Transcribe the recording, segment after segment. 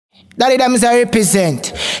That them is a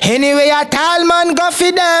represent. Anyway, a tall man go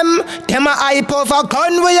for them. Them a hype over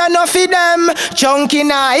gun we are not for them. Djjunky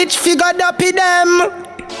na each figure dopey them.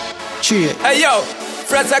 Cheer. Hey yo,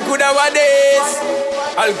 friends I could have a days.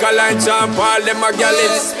 Alkaline champ, all them a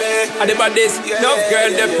gallets. And the bodies, no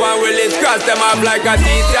girl, they pan will it. Cross them up like a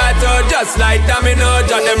T-tattoo. Just like domino,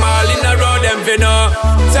 jot them all in a row, them finna.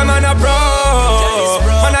 Some man a pro,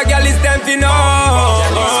 man a gal is them finna.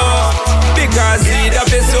 Because seed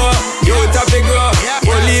up is so, youth up it grow.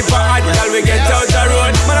 Only for hot gal we get out the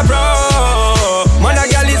road. Man a pro, man a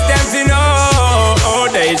gal is them finna. Oh,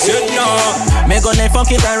 they should know. Me gonna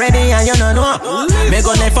fuck it already and you don't know. Me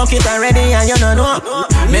gonna fuck it already and you don't know.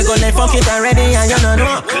 Me gonna fuck it already and you don't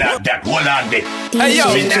know. Clap that whole on it. Hey yo,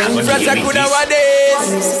 friends I could have a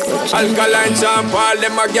days. Alkaline champ, all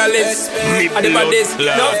them a gallets. And the bodies,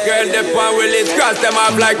 no girl, they pan will it. Cross them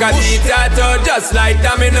up like a T-tattoo. Just like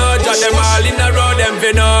domino, jot them all in a row, them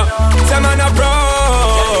finna. Some man a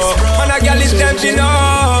pro, man a gal is them finna.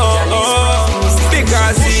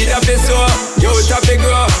 Because seed up is so, youth up it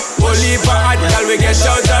grow. Only for hot gal we get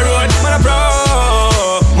out the road. Man a pro,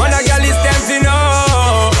 man a gal is them finna.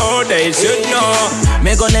 Oh, they should know.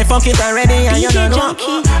 Me gonna fuck it already and you don't know.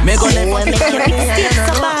 Me gonna fuck it already and you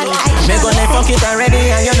don't know. Me gonna fuck it already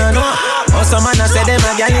and you don't know. Oh, some man a say them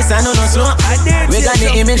a gal is a no slow. We got the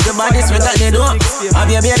image, the bodies, we got the dough. Have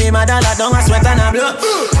your baby mother that down a sweat and a blow.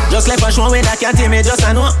 Just like a show with a cat, me just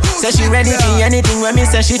a know. Say she ready for anything when me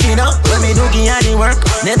say she feel up. When me do give her the work,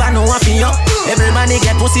 never know what for you. Everybody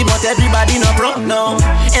get pussy but everybody no pro. No.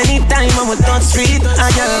 Anytime I'm with touch street, a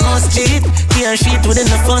girl must cheat. Clear sheet within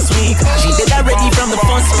the first week. She did already from the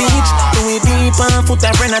first speech. Do it deep and put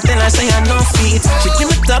her friend and tell her say I no feet. She give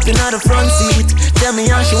me top in the front seat. Tell me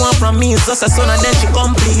how she want from me. It's just a son and then she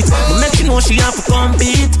complete. But make she know she have to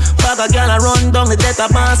compete. Bag a girl a run down the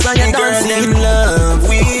database and you don't see them love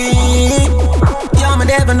we. Yo, me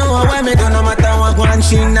never know why me do no matter what one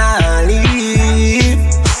she not leave.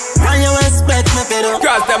 When you expect me to do.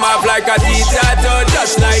 Cross them off like a T-tattoo.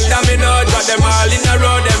 Just like domino, drop them all in a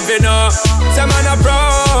row, them finna. Some man a pro,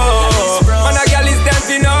 man a gal is them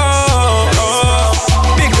finna.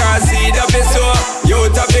 Because seed up is so,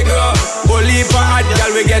 youth up it grow. Only for hot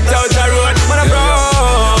gal we get out the road. Man a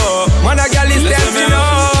pro, man a gal is them finna.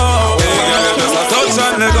 Just a touch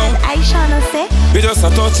and let go. I shall not say. We just a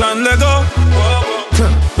touch and let go.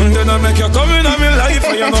 And then I make you come in on me life.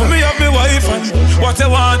 And you know me have me wife. And what you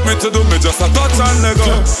want me to do, me just a touch and let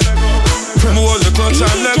go. Me hold the clutch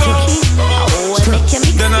and let go.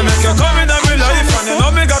 Then I make you come in on me life. And you know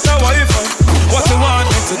me got a wife. And what you want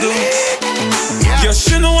me to do. Yeah,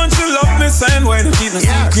 she know when she love me same way. No keep no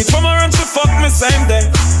secret from her and she fuck me same day.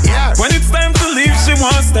 When it's time to leave, she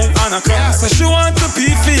won't stay. And I come so she want to be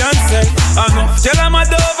fiancé. I know, tell her my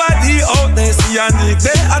over the out there. See a Nick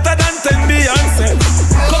day hotter than 10 Beyonce.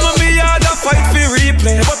 Come on me hard a fight for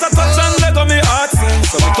replay. But I touch and let go me heart say.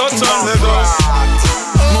 So I touch and let go.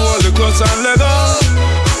 Me hold the clutch and let go.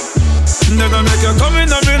 Then I make you come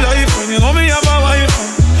in on me life. And you know me have a wife.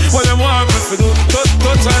 What them want me to do,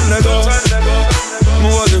 touch and let go. Me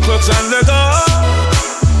hold the clutch and let go.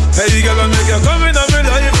 Hey girl, I make you come in on me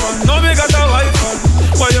life. Know me got a wife.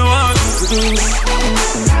 What you want me to do?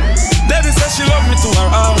 Baby said she love me to her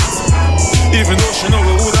heart. Even though she know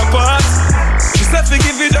we would apart. She said we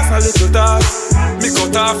give you just a little talk. Me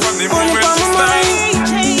cut off from the moment to start.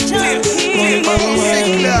 Money on my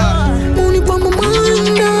mind, dog. Money on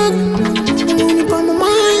my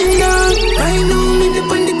mind, dog. Right now, me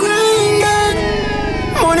dip on the grind, dog.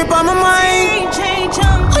 Money on my mind.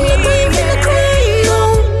 On the grind, in the grind,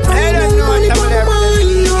 dog. Right now, money on my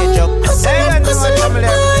mind, dog. Hustle up, hustle up,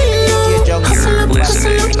 hustle up,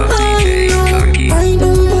 hustle up, right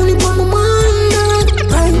now, money on my mind, dog.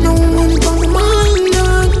 Right now, money on my mind,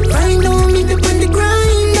 dog. Right now, me dip on the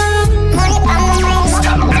grind, dog. Money on my mind.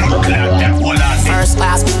 First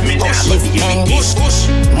class, lift and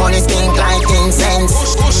money stink like incense.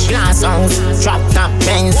 Glass house, drop top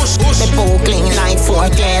Benz. The pool clean like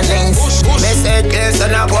 4K lens. Me said yes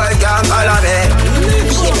and a boy can't follow me.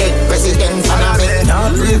 Be a big president and a bit.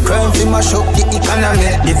 Now pre-crime fi mash up the economy.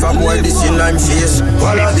 If a boy this in I'm face,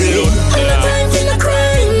 follow the. I'm not time for the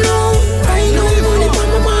crime now. I know money on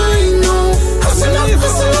my mind now. Hustle up,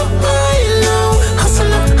 pile now.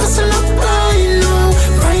 Hustle up, pile now.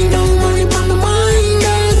 Right now money on my mind,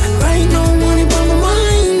 dog. Right now money on my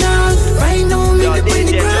mind, dog. Right now me the on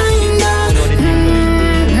the grind, dog.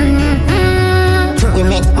 We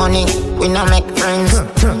make money, we not make friends.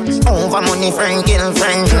 Over money, friend kill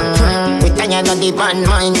friend. We tired of the bad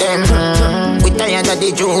mind them. We tired of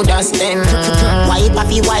the Judas them. Wipe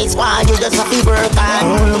off your white squad, you just have to work hard.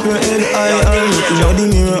 Hold up your head high and look in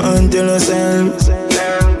the mirror and tell yourself.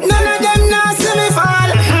 None of them now see me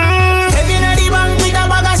fall. Heavy in the bank with a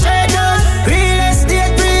bag of straight out. Real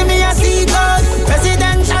estate premium seagull.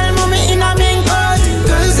 Presidential mommy in a main coat.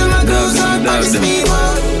 Girls in my girls out by the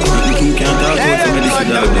speedboat. You can't talk about from this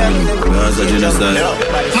dog them. That's a genocide.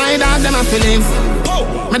 My dog them a feelings.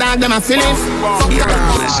 My dog them a feelings. You're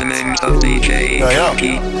listening to DJ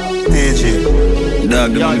Djjunky. DJ.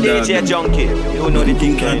 Dog them, dog DJ Djjunky. You know the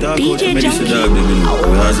thing can't talk DJ about from this Djjunky. dog them.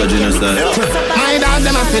 That's a genocide. My dog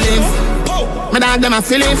them a feelings. My dog them a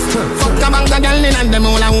feelings. Fuck a bang the girl in and them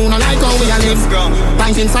all a who no like how we a live.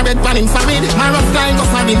 Banking for bed, panning for bed. My rough line go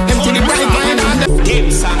for bed. Empty the bright my dog them.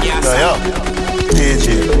 DJ.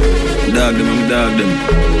 Dog them, dog them.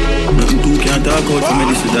 Nothing too can't talk out from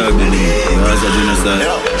this dog them. That's a genocide.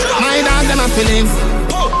 My dog them a feelings.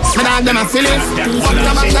 My dog them a feelings. Fuck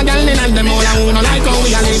a bang the girl in and them all a who no like how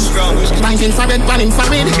we a live. Banking for bed, panning for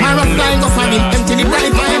bed. My rough line go for bed. Empty the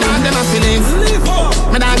bright my dog them a feelings.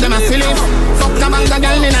 My dog them a feelings. Fuck a bang the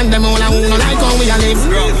girl in and them all a who no like how we a live.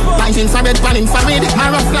 Banking for bed, panning for bed.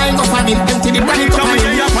 My rough line go for bed. Empty the bright my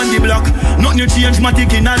dog on the block. Nothing you change,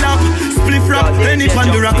 matic in a lap. Spliff rap, penny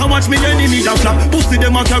pan the rock. I watch me enemy that flap. Pussy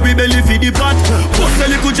them a carry belly for the pot. Post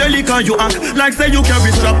a little jelly can you act like say you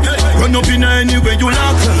carry strap. Run up in any way you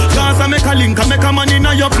lock. Cause I make a link, I make a man in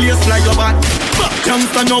your place like your back.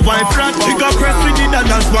 Youngster no wife rat. We got press with the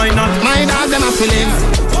dollars, why not? My dog them a feelings.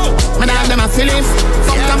 My dog them a feelings.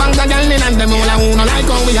 Fuck a bang the girl in and them all a who no like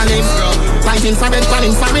how we a live. Fighting for bed,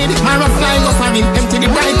 panning for bed. My rough line go for bed. Empty the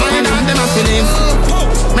bright, my dog them a feelings.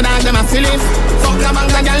 My dog them a feelings. Fuck a bang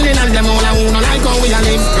the girl in and them all a who no like how we a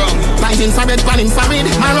live. Fighting for bed, panning for bed.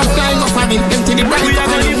 My rough line go for bed. Empty the bright, we a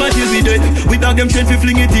gonna live until we dead. We dog them train fi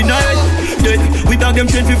fling it in night. Dead. We dog them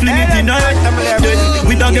train fi fling it in night. Dead.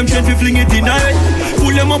 We dog them train fi fling it in night.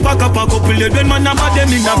 Pull them up, pack up, pull it. When man a bad them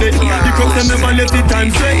in a bed. The crooks them never left the time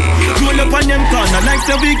straight. Roll up on them corner like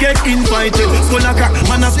say we get invited. Skull a crack,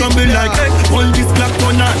 man a stumble like egg. All this black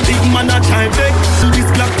corner, big man a try beg. All this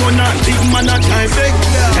black corner, big man a try beg.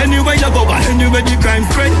 Anywhere you go, anywhere the crime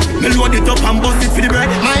spread. Me load it up and bust it for the bread.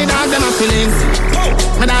 My dog them a feelings.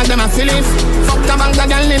 My dog them a feelings. Fuck a bang the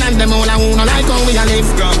girl in and them all a who no like how we a live.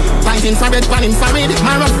 Fighting for bed, panning for bed.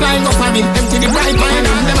 My rough line go for bed. Empty the bright, my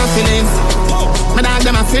dog them a feelings. My dog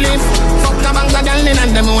them a feelings. Fuck a bang the girl in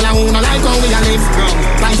and them all a who no like how we a live.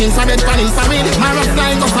 Fighting for bed, panning for bed. My rough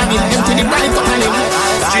line go for bed. Empty the bright, my live.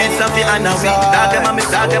 Streets of the Anawi. Dog them a me,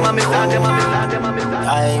 dog them a me, dog them a me, dog them a me.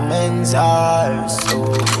 Diamonds are so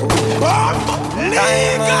cool.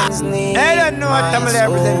 Diamonds need I don't know what I'm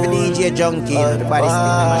representing for DJ Djjunky. Everybody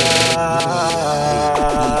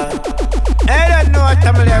I don't know what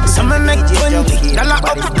I'm representing. Some make $20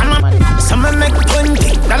 up. Some make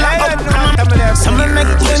 $20 up. Some make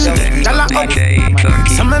 $20 up.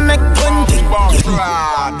 Some make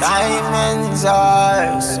 $20. Diamonds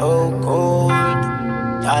are so cold.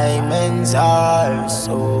 Diamonds are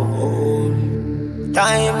so old.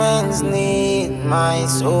 Diamonds need my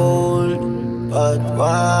soul, but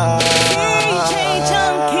why? DJ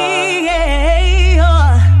Djjunky,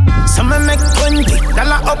 yeah. Some make $20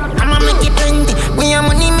 up, I'ma make it 20. We are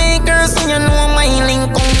money makers, and you know my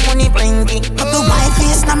link on money plenty. Put the white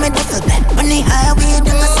face, now me duffel bag. Money highway,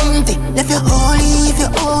 them a centi. If you holy, if you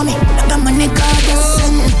owe me, let the money God is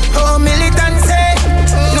send. Oh, militant say,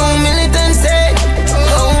 no militant say.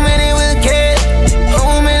 How many will kill?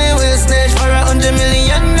 How many will snatch for $100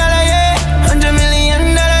 million? Yeah, $100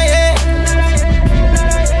 million, yeah.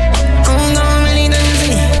 I'm gonna militant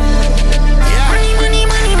say.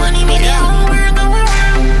 Money, make the whole world go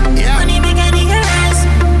around. Money make a nigga rise.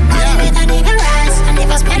 Money make a nigga rise. And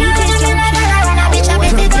if I spend $100 million, a bitch I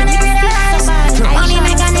bet it's a nigga rise. Money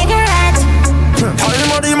make a nigga rise. Tell him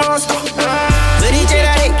how the master. The DJ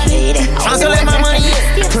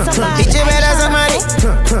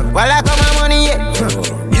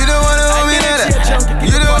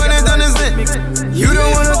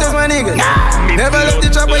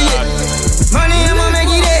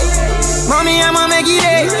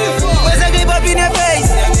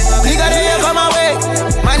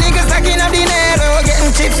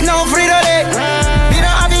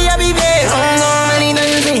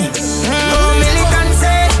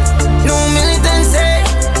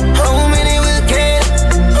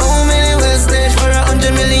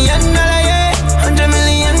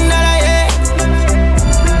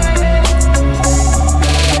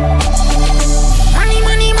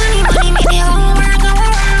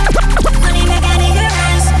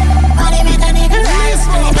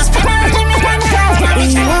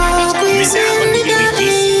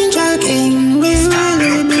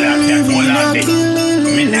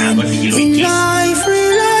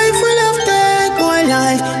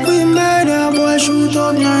shoot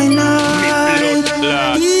up night.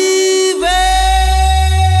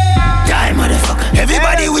 Die, motherfucker.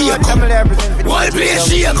 Everybody wake up. One place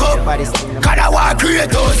shake up. Can I walk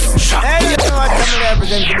creators? Shock me.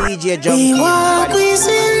 We walk, we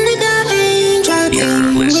sing the danger.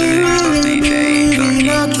 You're listening to DJ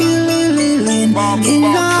Djjunky. In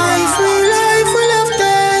life, we love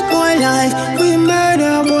take boy life. We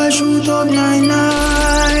murder boy, shoot up night.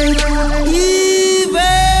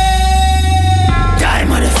 Die,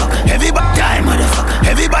 motherfucker.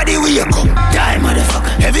 Everybody wake up. Die,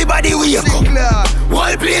 motherfucker. Everybody wake up.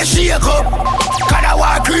 One place shake up. Can I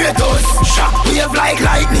walk creators? Shock wave like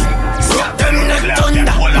lightning. Rock them like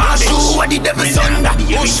thunder. March through what the devil thunder.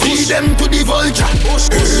 Feed them to the vulture.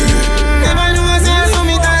 Never know say so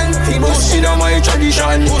me done. He bust in on my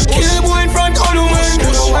tradition. Kill boy in front all the man.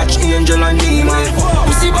 Watch angel and demon.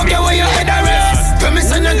 You see back where your head a rest. Tell me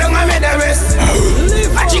son you down I made a rest.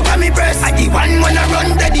 I chick on me breast. I the one wanna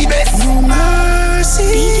run to the best. No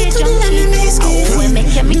mercy to the enemy's giving.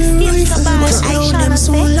 The rifle must slow them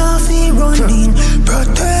soul off he running.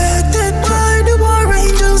 Protected by the war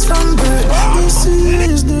angels from birth. This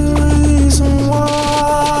is the reason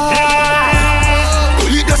why.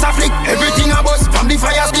 Bullet does a flick. Everything a bust from the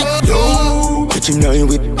fire stick. Yo, pitching nine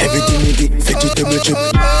whip. Everything me get vegetable chip.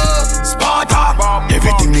 Sparta.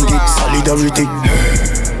 Everything me get solidarity.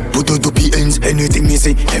 Put out the ends, anything me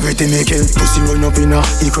say, everything me kill. Pussy run up in a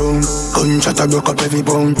crown. Gunshot a broke up every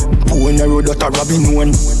bone. Pull on the road that a robbing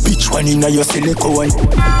one. Bitch one in a your silicone.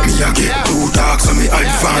 Me a get two dogs so me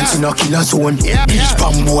advance in a killer zone. Bitch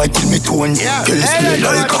bam boy till me tone. Kill me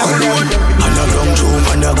like a cologne.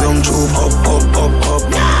 Underground joke, up.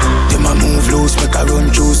 Them a move loose, make a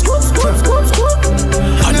run juice.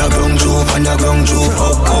 Underground joke,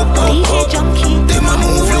 up. Them a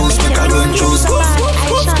move loose, make a run juice.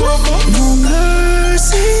 No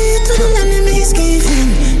mercy to the enemy's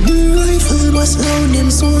giving. The rifle must slow them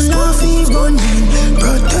soul off he running.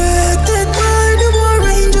 Protected by the war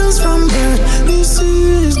angels from birth. This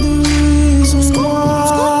is the reason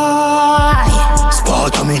why.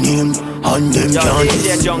 Sparta me name and them can't.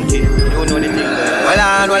 DJ Djjunky, you know the thing. Well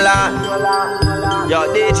on. Yo,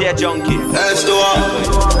 DJ Djjunky. Let's do it.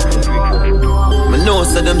 Me know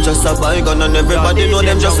say them just a bygone and everybody know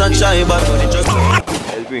them just a shy but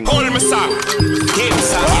Call me sir. Keep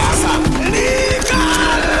sir, yes sir.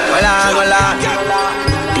 Well on.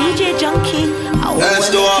 DJ Djjunky. Let's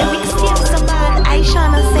do it. I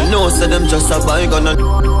shall say. Me know say them just a bygone and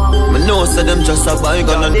me know say them just a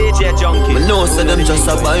bygone and DJ Djjunky. me know say them just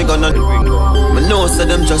a bygone and me know say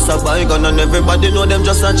them just a bygone and everybody know them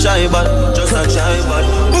just a shy but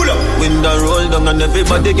pull up. Window roll down and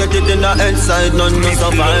everybody get it in the inside. None no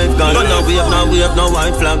survive. God, no wave, no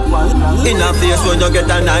white flag. In a face when you get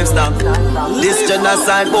a knife stab. This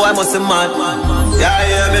genocide, boy, I must be mad. Yeah,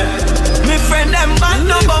 hear me? Me friend them bad,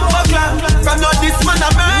 no bumper clock. From not this man a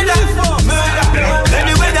murder.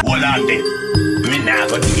 Anyway, that hold on then. Me nah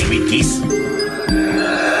go deal with this.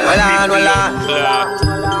 Well on.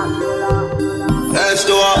 Let's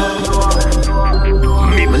do it.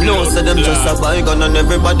 Me know say them just a bygone and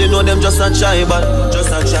everybody know them just a shy but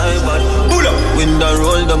pull up. Window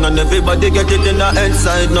roll down and everybody get it in the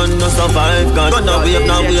inside. None no survive. God, no wave,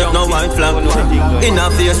 no white flag. In a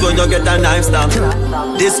face when you get a knife stab.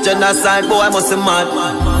 This genocide, boy, I must be mad.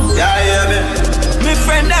 Yeah, hear me? Me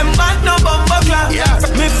friend them back, no bumper clap.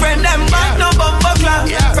 Me friend them back, no bumper clap.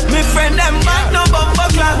 Me friend them back, no bumper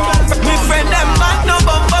clap. Me friend them back, no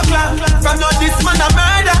bumper clap. From not this man a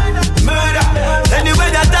murder. Anyway,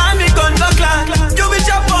 that time me gun go clap. You be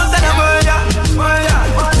chop out and a murder.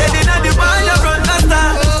 They didn't the ball, you run the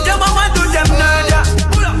star. Your mama do them murder.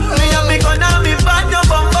 Me and me gun and me back, no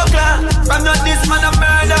bumper clap. From not this man a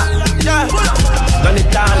murder. Done it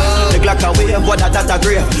down, the Glock a wave, what that a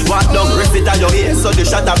grave. Walk down, rest it on your ear, so the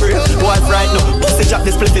shot a brave. Boy right now, pussy drop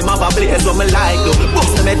this split him up a blaze. What me like though,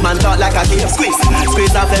 boost the man talk like a cave.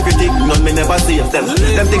 Squeeze off everything, none me never save them.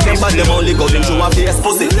 Them think them bad, them only go into a face.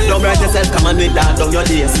 Pussy, don't write yourself, come and make that down your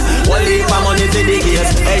days. One leave my money to the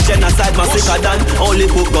gates. Hey, genocide my sicker than only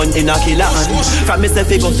put gun in a killer hand. From myself,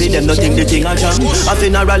 he go feed them, nothing the thing a jam. A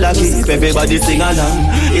funeral a keep, everybody sing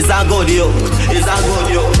along. It's a good yo,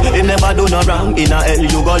 He never do no wrong. In a hell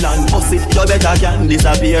you go land. Pussy, you better can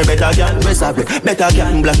disappear, better can better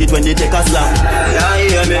can block it when they take a slam. Yeah,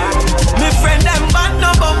 hear me? Me friend them bad,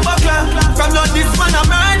 no bumper clap. From not this man a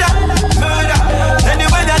murder.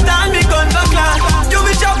 Anyway, that time me gun no clap. You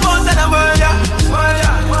be chop out and a murder.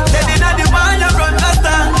 They didn't the ball, you run the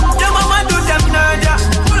star. Your mama do them murder.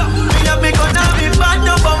 Me and me gun and me bad,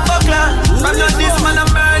 no bumper clap. From not this man a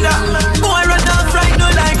murder. Boy run off right no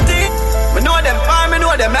like this. Me know them far, me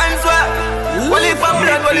know them hands well. Well, if I'm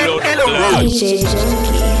blood, well, if kill them.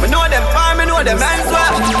 Djjunky. Me know them fine, me know them hands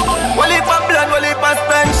well. Well, if I'm blood, well, if I'm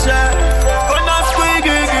spencer. Gonna squeak,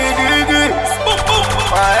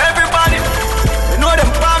 everybody. Me know them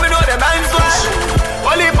fine, me know them hands well.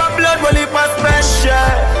 Well, if I'm blood, well, if I'm spencer.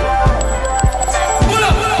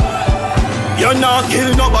 You're not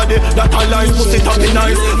kill nobody that allies pussy top in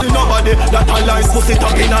eyes. Nobody that allies pussy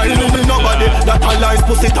top in eyes. Nobody that allies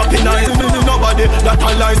pussy top in eyes. Nobody that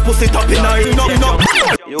allies pussy top in eyes. No.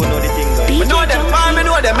 You know the thing, guys. Me know them fine, me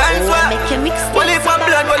know them hands well. Well, if I'm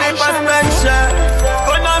blood, well, if I'm spencer.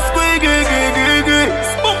 Gonna squeak,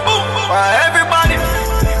 everybody.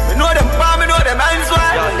 Me know them fine, me know them hands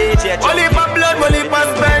well. Well, if I'm blood, well, if I'm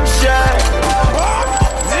spencer.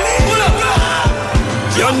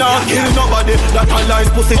 You're not kill nobody that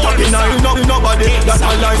allies pussy top in eyes. Nobody that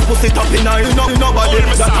allies pussy top in eyes. Nobody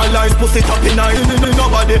that allies pussy top in eyes.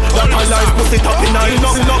 Nobody that allies pussy top in eyes.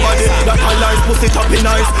 Nobody that allies pussy top in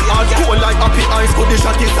eyes. Hard cold like happy eyes. Could the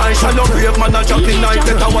shot his eyes. Shallow brave man a jump in night.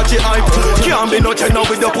 Better watch your hype. Can't be no tenor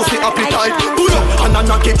with the pussy appetite. Pull up and a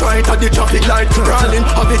knock it right at the traffic light. Crawling,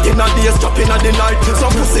 have it in a day, stopping at the night.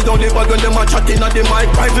 Some pussy don't live when them a chatting at the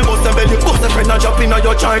mic. Rifle bust them belly, bust them friend a jump in a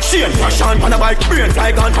your child. She ain't crash on a bike, brain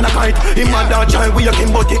fly gone on a kite. Him and that child we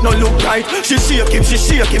him but it no look right. She shake him,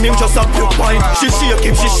 him just a puke point. She shake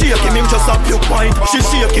him, him just a puke point. She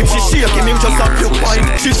shake him, him just a puke point.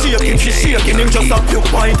 She shake him, him just a puke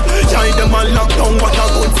point. Join them and lock down what a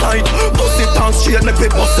good sight. Bust it down straight, make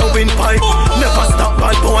it bust a windpipe. Never stop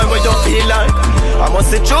bad boy when you feel like. I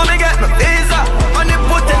must say true, me get my visa. Money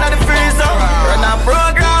put in the freezer. Run a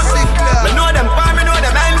program. Me know them fine, me know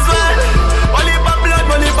them hands well. Only for blood,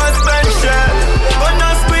 only for special.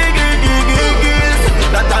 Gonna squeak,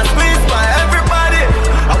 that I squeeze by everybody.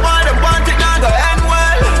 I want them want it now go end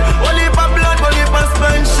well. Only for blood, only for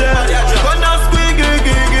special. Gonna squeak,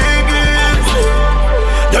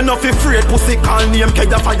 you're not afraid, pussy call name, catch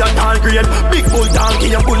the fire tall grade. Big bull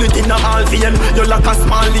donkey and bullet in a all vein. You like a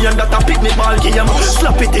small lane that a picnic ball game.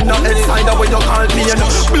 Slap it in the head side where you call pain.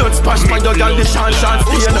 Blood splash by your girl, the shan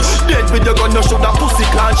stain. Dead with the gun, no show that pussy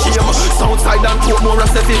clan shame. Southside and court more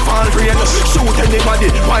as if it fall rain. Shoot anybody,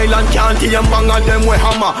 while and can't hear bang on them with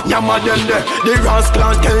hammer. Yammer them there. The Rans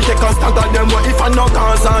clan can take a stagger them where if I no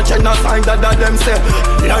cause and genocide that them say.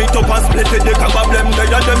 Light up and split with the gabba blem. They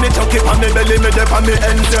are them me chuck it on me belly, me dip on me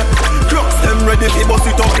end. Crooks them ready fi bust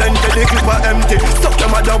it up plenty. The clip are empty. Suck your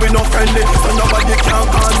mother we no friendly. So nobody can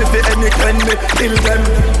cause if they any friend me. Kill them.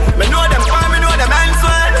 Me know them fine, me know them hands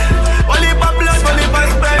well. Only for blood, only for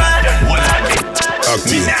spread.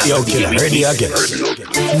 Yo killer, ready again.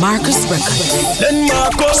 Marcus Records. Then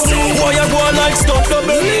Marcus, boy I go like stop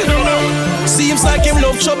trouble. Seems like him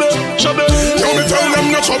love trouble. Yo me tell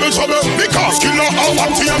them no trouble. Because killer all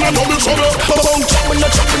empty and a double trouble. Boom, chop in the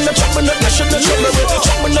dash in the trouble.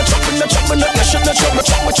 Chop in the dash in the trouble. Chop in the dash in the trouble.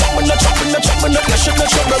 Chop in the dash in the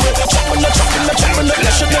trouble.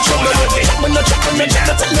 Chop in the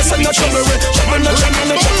tell us I'm not trouble. Chop in the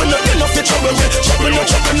enough for trouble.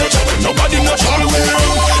 Chop in the nobody no trouble.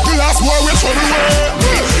 The last war we trouble.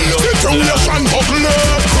 Situation ugly.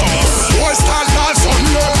 Boy start dance on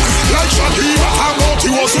like Shakira, how about he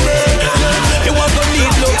was made? You want to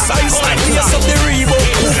need looks, I stand here of the Reebok.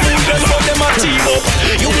 Who fool them about them a team up?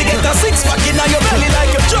 You will get a six-pack in your belly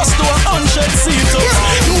like you just do 100 sit-ups.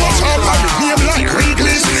 You watch our rabbit name like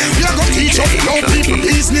Wrigley's. We are gonna teach up no people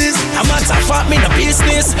business. A matter of fact, me no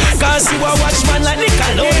business. Cause you a watchman like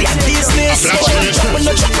Nickelodeon business. Chop in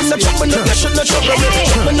the dash in the trouble.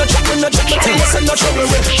 Chop in the tell us I'm not trouble.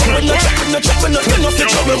 Chop in the enough for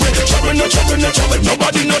trouble. Chop in the trouble,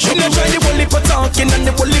 nobody no trouble. Try the whole heap of talking and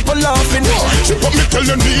the whole heap of laughing. She put me tell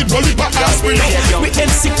you need whole heap of aspirin. We head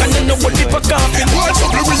sick and then the whole heap of coughing. Why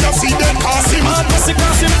trouble we a see them casting? Hard pussy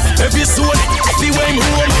casting. Every soul, every way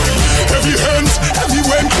home. Every hands, every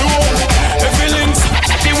way home. Every links,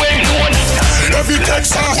 every way home. Every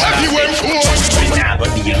text, every way home. We now go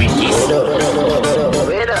deal with this.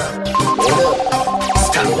 Wait up.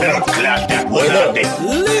 Stop blood clot that one of them.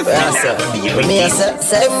 Live me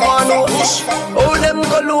say man oh them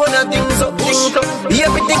go load a things up.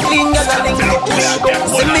 Everything clean got a link up.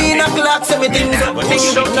 See me in a clock, say me things up.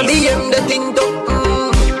 Now the end the thing up.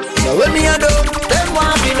 Now when me a do, them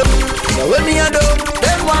want me know. Now when me a do,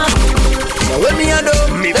 them want. Now when me a do,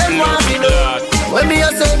 them want me know. When me a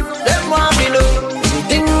say, them want me know.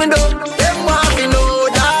 Anything me do, them want me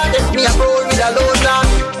know. That if me a roll with a load now.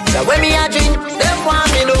 Now when me a drink, them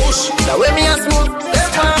want me know. Now when me a smoke,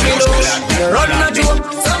 them want me know. Run a joke,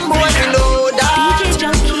 some boy me know that.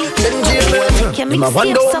 Them jail me a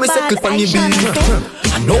wonder how me settle pon the beat.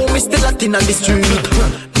 I know me still acting on the street.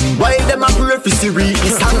 Why them a pray for Siri? The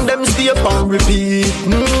song them stay up and repeat.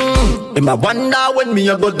 Them a wonder when me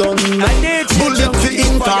a go done. Bullet for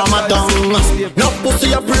informer tongue. No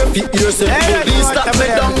pussy a pray for yourself. Please stop me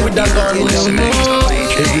down with a gun.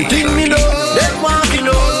 Everything me know, them want to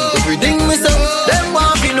know. Everything me say, them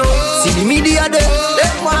want to know. See the media there,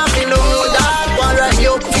 them want to know. That one right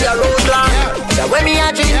here up to your road land. That way me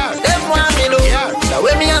a drink, them want to know. That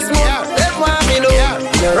way me a smoke, them want to know.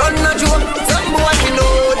 You run a joke, some boy to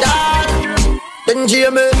know that. Then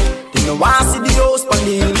Jamie, they no want see the house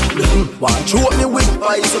panel. Want choke me with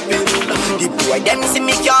pies up in. The boy them see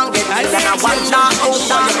me can't get it, and I want that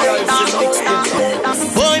house on.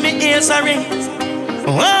 Boy me ears a ring.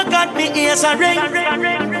 Oh God, me ears a ring.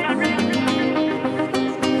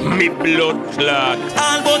 Me blood clot.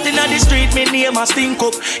 All out inna the street, me name a stink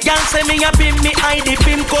up. Y'all say me a pimp, me hide the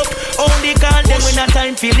pin cup. Only call them when a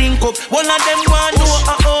time fi link up. One of them want know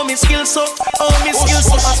how me skills up. How me skills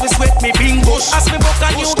up as me sweat me bingo. As me book a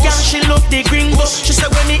new girl, she love the gringo. She say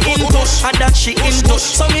when me into, and that she into.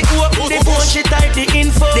 So me open the phone, she type the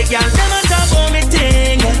info. The girl them a talk about me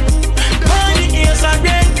thing. Boy me ears a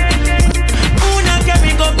ring. Who not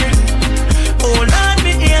carry go bring? Oh Lord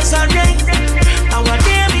me ears a ring. Our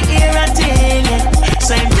day me hear a thing.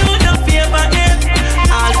 Same do no favor him.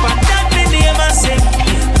 All for that me never sing.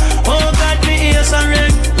 Oh God me ears a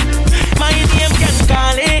ring. My name can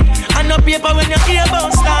call it. And no paper when you hear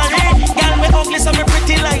about story. Girl me ugly so me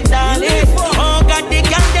pretty like Dolly. Oh God the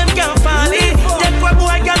girl them can't fall it. Them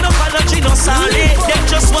boy girl no follow she no solid. Them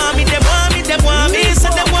just want me, them want me, them want me.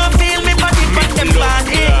 So them want feel me body from them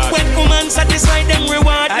body. When woman satisfy them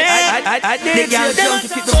reward me. The girl them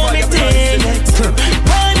so me thing.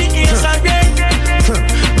 Boy me ears a ring.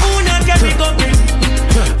 Who not get me go ring?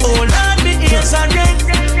 Oh Lord me ears a ring.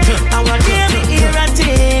 Our day me hear a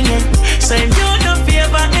thing. Same you no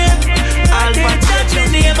favor him. All for that me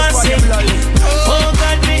never sing. Oh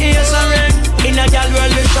God me ears a ring. In a girl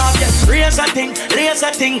world we shop, yeah. Raise a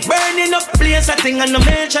thing, burning up, place a thing, and no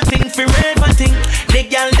major thing for rape a thing. The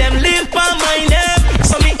girl them live by my name,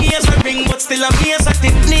 so me ears a ring, but still a maze a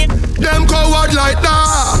thing. Them coward like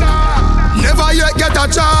that, never yet get a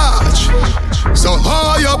charge. So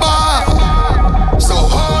how you bar? So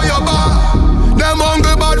how you bar? Them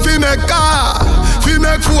hungry bad fi make car, fi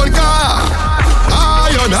make phone car.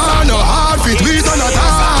 Iron hand no hard fi tweet on a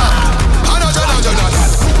tar.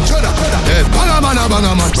 Hey,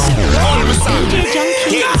 banga man.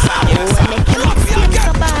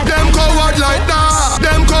 Them coward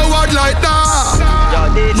like that.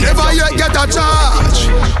 Never yet get a charge.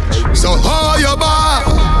 So how you bar?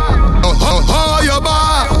 How you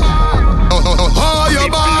bar? How you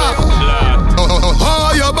bar?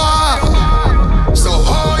 How you bar? So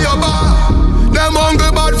how you bar? Them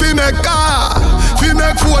hungry bad fi make car, fi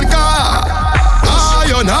make phone car.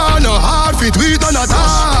 Iron hand no hard fi tweet on a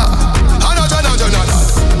tar.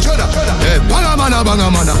 Hey, banga mana. Hey, banga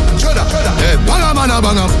mana. Hey,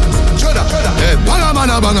 banga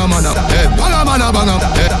mana. Hey, banga mana.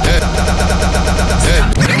 Hey.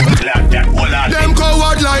 Them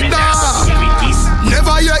coward like that,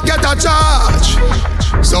 never yet get a charge.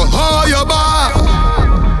 So how you bar?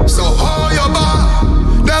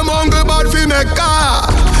 Them hungry bad fi make car,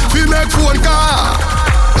 fi make phone car.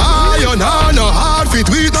 Iron hand no hard fi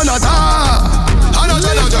tweet on a tar.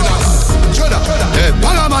 Hey,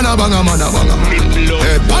 banga mana. Hey, banga mana.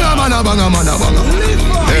 Hey, banga mana.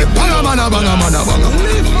 Hey, banga mana.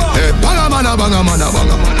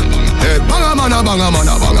 Hey, banga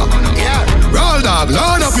mana. Roll dog,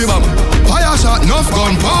 load up your bum. Fire shot, enough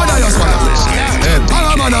gun, powder your swallow. Hey,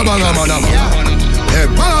 banga mana. Hey,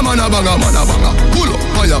 banga mana. Pull up,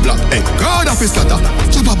 fire black. Hey, crowd of his scatter.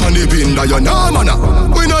 Chop up on the window, you know, mana.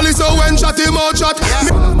 We no listen when chat him out chat.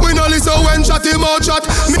 We no listen when chat him out chat.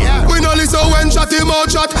 We no listen when chat him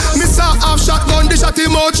out chat. Mr. Half shotgun, the chat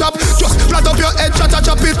him out chop. Just flat up your head, chop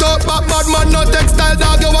it out. Bad man no textile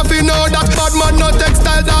dog, you have to know that. Bad man no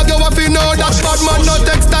textile dog, you have to know that. Bad man no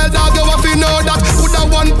textile dog, you have to know that. Put a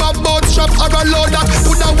one pop boat shop or a load that.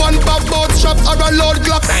 Put a one pop boat shop or a load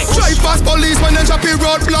Glock. Drive past police when they chop it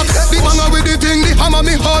roadblock. The banger with the thing, the hammer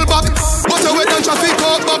me hold back. But away than traffic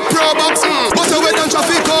out back pro box. But away than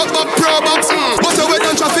traffic out back pro box. But away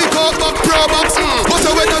than traffic out back pro box. But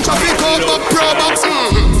away than traffic out back pro box.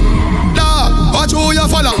 Da, watch who you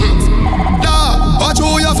follow. Da, watch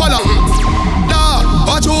who you follow. Da,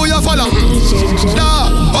 watch who you follow. Da,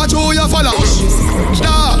 watch who you follow.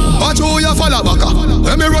 Da, watch who you follow. Baka.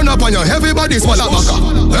 Let me run up on your heavy body swallow baka.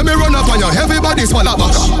 Let me run up on your heavy body swallow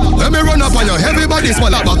baka. Let me run up on your heavy body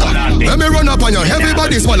swallow baka. Let me run up on your heavy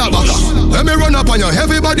body swallow baka. Let me run up on your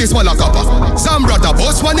heavy body swallow kappa. Some brother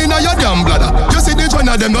boss one in your damn bladder. You see the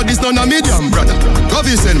joint of them, not this none of me damn brother.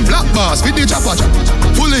 Coffee send black bars with the chopper chop.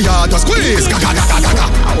 Fully hard to squeeze.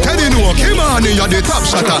 Teddy no Kim on you the top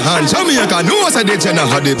shot a hand. Jamaica no say the Jenna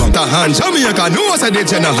had the bump. Hand Jamaica no say the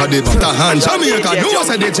Jenna had the bump. Hand Jamaica no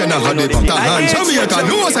say the Jenna had the bump. Hand Jamaica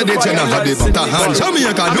no say the Jenna had the bump. Hand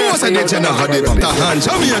Jamaica no say the Jenna had the bump. Hand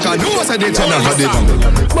Jamaica no say the Jenna had the bump.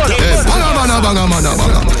 Hey, banga mana banga mana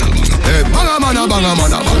banga. Hey, banga mana banga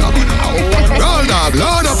mana banga. Roll dog,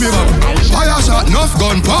 load up your fire shot, enough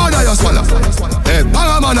gun powder you swallow. Hey,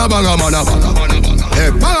 banga mana banga mana banga. Hey,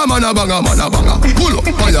 banga mana banga mana banga. Pull up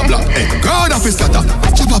fire black. Hey, guard off his scatter.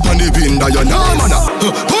 Chop up on the window, you know mana.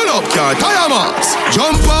 Pull up car tire marks.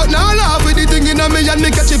 Jump out now laugh with the thing in a me and me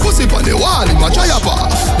catch a pussy on the wall in my tire park.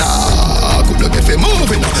 Nah, could look if it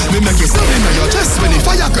moving. Me make it stab in your chest when the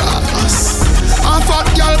fire cross. A fat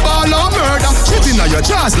girl ball of murder. Shit in your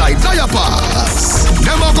chest like tire parks.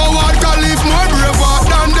 Them a go out can live more braver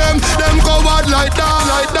than them. Them go out like that,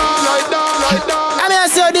 like that, like that, like that. I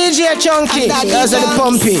see DJ Djjunky, those are the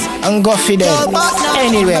pumpy and go for them.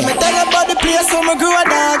 Anyway, let me tell you about the place where me grew a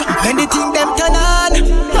dog. When the thing them turn on,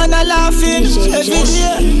 and I laughing every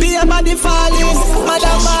day. Be a body falling,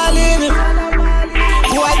 madam falling.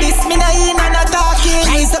 Boy, this me na in and a talking.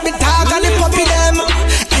 Rise up the talk and the puppy them.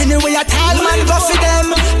 Anyway, a tall man go for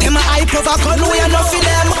them. Them a hype over gun, we a no for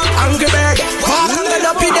them. Angry bird, walk and get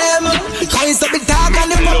up in them. Rise up the talk and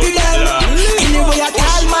the puppy them. Anyway, a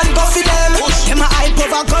tall man go for them. Them a hype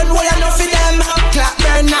over gun, we a no for them. Clap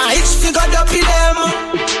their nights, figure up in them.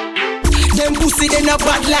 Them pussy, they no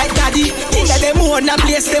bad like daddy. Inna them own a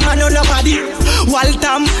place, them a no nobody.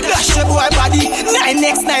 Waltham, dash your boy body.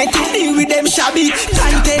 9x90, deal with them shabby.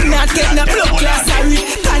 Content not take no blood class, sorry.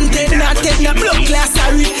 Content not take no blood class,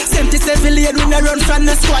 sorry. 77 lane when I run from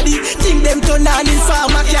the squaddy. Think them turn on in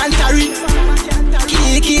farmer can't carry.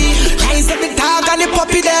 Kiki, rise up the dog and the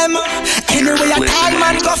puppy them. Anyway a tall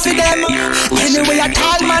man go for them. Anyway a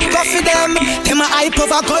tall man go for them. Them a hype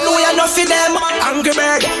over gun, we a no for them. Angry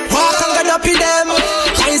bird, walk and get up in them.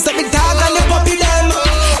 Rise up the dog and the puppy them.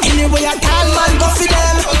 Anyway a tall man go for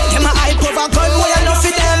them. Them a hype over gun, we a no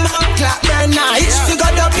for them. Clap their nights, figure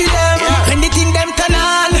up in them. When the thing them turn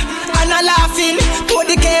on, and a laughing. To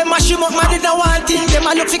the game, mash him up, man, they don't want thing. Them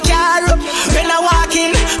a look for car, when I walk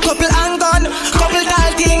in. Couple handgun, couple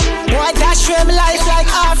tall thing. Boy, dash them life like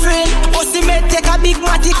offering. Pussy mate take a big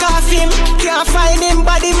matic off him. Can't find him,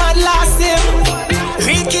 body man lost him.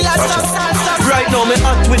 Real killer stuff. Right now me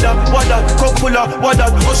hot with a what that, cup full of what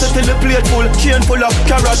that. Hustle till the plate full, chain full of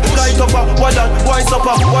carrot. Light up a what that, wise up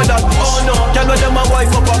a what that. Oh no, girl with them a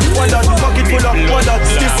wife up a what that. Pocket full of what that,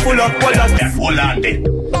 stiff full of what that. Full on it.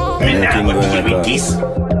 Me never give it kiss.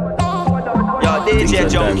 Yo, DJ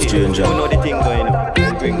Djjunky, you know the thing going on.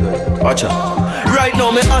 Watch out. Right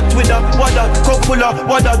now me hot with a what that, cup full of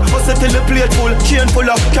what that. Hustle till the plate full, chain full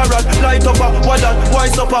of carrot. Light up a what that,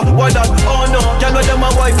 wise up a what that. Oh no, girl with them a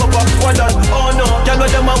wife up a what that. Oh no, girl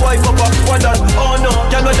with them a wife up a what that. Oh no,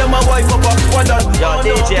 girl with them a wife up a what that. Oh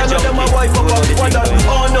no, girl with them a wife up a what that.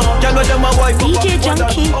 Oh no, girl with them a wife up a DJ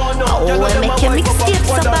Djjunky. Oh, make your mixtape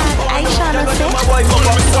so bad. I shall not say.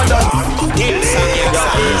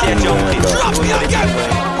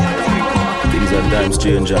 Things and times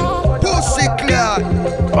change and pussy clear.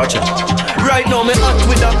 Watch it. Right now me hot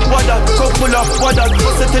with a what that, cup full of what that.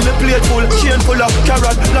 Hustle till the plate full, chain full of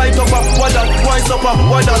carrot. Light up a what that, wise up a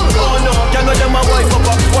what that. Oh no, girl with them a wife up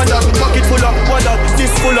a what that. Pocket full of what that, this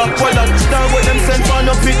full of what that. Down with them send for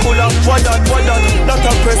no pick full of what that, what that. Not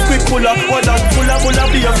a press quick full of what that. Full of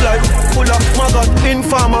be a fly, full of my God.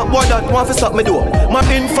 Informer what that, want to stop me door. My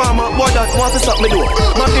informer what that, want to stop me door.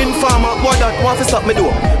 My informer what that, want to stop me door.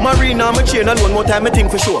 Marina my chain alone, more time me think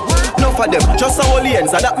for sure. Enough of them, just a holy ends,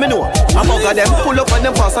 that me know. Among of them, pull up on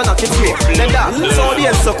them pass and knock it slow. Then that, so the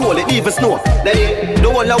ends so cold, it even snow. Then, the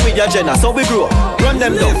one that we a jenna, so we grow. Run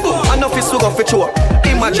them down, enough is to go for chore.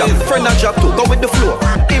 Imagine, friend and job too, go with the flow.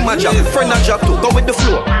 Imagine, friend and job too, go with the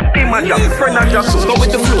flow. Imagine, friend and job too, go with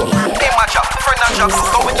the flow. Imagine, friend and job too,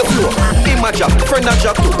 go with the flow. Imagine, friend and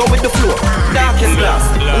job too, go with the flow. Darkest glass,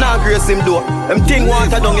 now grace him door. Them thing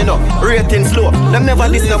water down enough, rating slow. Them never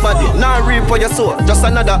diss nobody, now reap for your soul. Just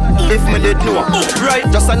another, if me did know. Right,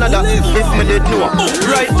 just another, if me did know.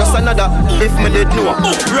 Right, just another, if me did know.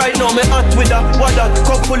 Right now me hot with a what that,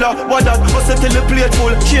 cup full of what that? Bust it till the plate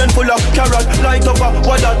full, chain full of carrot. Light up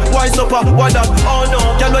what that? Wise up what that? Oh no,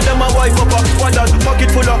 girl with them a wife up what that? Pocket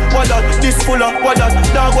full of what that? This full of what that?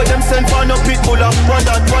 Dog with them send for no pit full of what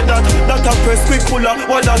that? That a press quick full of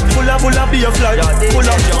what that? Full of be a fly, full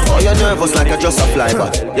of. Oh, you're nervous like I just a fly,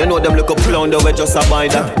 but you know them look up clown, they we just a buy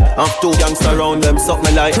that. Have two gangsters around them,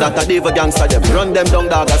 something like that. I leave a gangster them, run them down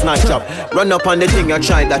dog as night chop. Run up on the thing you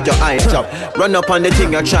try that your eye chop. Run up on the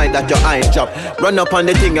thing you try that your eye chop. Run up on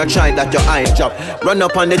the thing you try that your eye chop. Run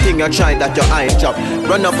up on the thing you try that your eye chop.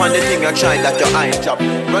 Run up on the thing you try that your eye chop.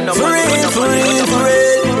 Run up on for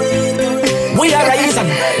real. We are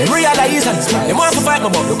rising, realizing. They want to fight me,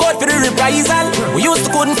 but we got for the reprisal. We used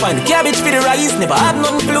to couldn't find the cabbage for the rice. Never had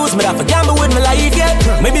nothing to lose, me have to gamble with my life, yeah.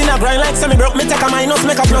 Maybe not grind like semi broke, me take a minus,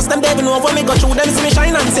 make a plus. Them devil know when me go through them, see me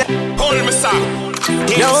shine and say hold me, sir.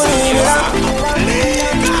 Yo,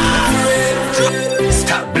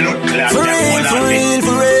 stop blood clot. For real.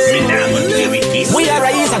 We are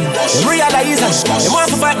rising, realizing. They want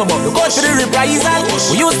to fight me, but we got for the reprisal.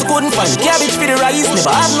 We used to couldn't find the cabbage for the rice.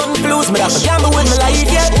 Never had nothing to lose, me have to gamble with my life,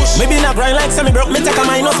 yeah. Maybe not grind like semi broke, me take a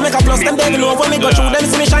minus, make a plus. Them devil know when me go through them,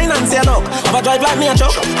 see me shine and say look. Have a drive like me a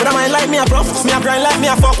truck, but a mind like me a prof. Me a grind like me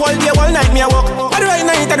a fuck, all day, all night me a walk. At the right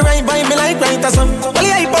night, at the right vibe, me like right or some. Well,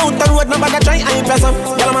 I hype out the road, no bag a try hype or some.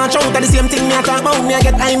 Y'all a march out at the same thing, me a talk about. Me a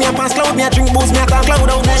get high, me a pass cloud, me a drink booze, me a talk cloud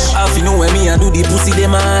out there. Half you know when me a do the pussy,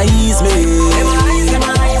 them eyes me.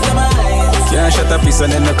 Can't shut up, piece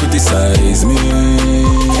and then no criticize me.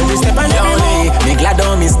 Every step on your way, me glad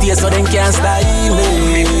on me stay so them can't style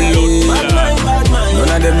me. Bad mind.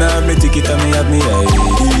 None of them have me ticket and me have me ID.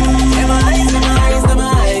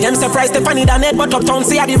 Them surprised the funny than it, but uptown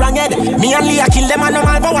say I the wrong head. Me and Leah kill them and no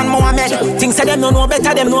man for one Mohammed. Things say them no know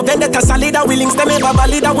better, them know vendetta solid. We links them ever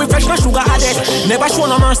valid, we fresh no sugar added. Never show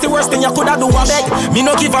no mercy, worst thing you coulda do a beg. Me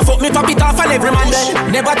no give a fuck, me pop it off and every man dead.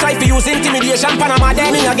 Never try to use intimidation, Panama dead.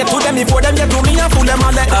 Me I get to them before them get to me and fool them all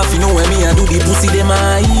dead. Half you know when me I do the pussy, them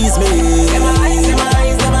eyes me.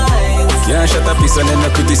 Can't shut up, piece and then no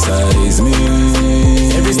criticize me.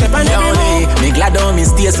 Every step on your way, me glad on me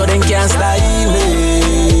stay so them can't style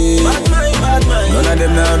me. Bad mind. None of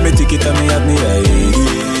them have me ticket and me have me ID.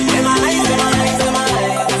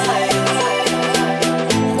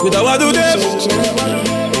 Coulda what do them?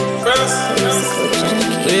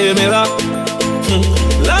 Play me laugh.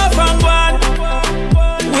 Laugh and one.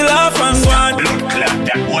 We laugh and one. Blood clot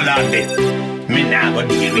that whole on there. Me nah go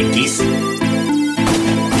deal with this.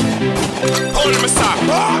 Hold me, sir.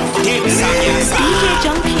 Give me some, yes, sir.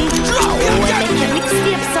 Djjunky. Oh, I make your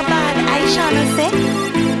mixtape so bad, I shall say.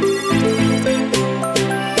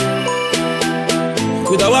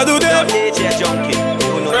 Coulda what do them? Djjunky.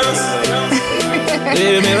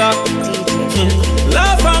 Leave me laugh.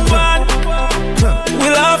 Laugh and one. We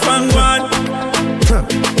laugh and one.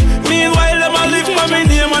 Meanwhile, them a live for me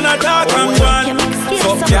name and a talk and one.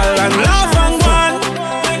 Fuck y'all and laugh and one.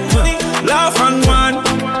 Laugh and one.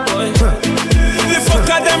 The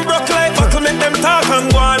fucker them broke like buckle, make them talk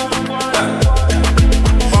and one.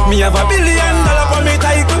 Me have $1 billion for me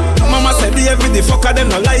title. Mama said the fucker them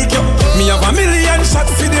no like you. Me have $1 million shot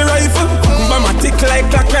for the rifle. Mama tick like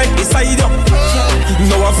clock right beside you.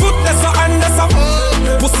 No a foot that's a hand that's up.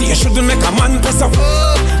 Pussy you shouldn't make a man press up.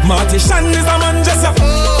 Martian is a man just up.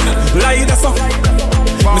 Lie that's up.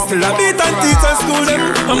 Me still a beat and teach and school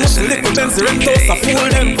them. I'm not little Benz rentos a fool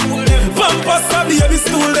them. Pampas a baby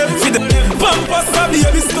stool them. Feed them. Pampas a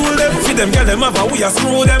baby stool them. Feed them girl them have a we a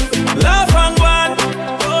screw them. Laugh and one.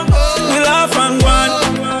 We laugh and one.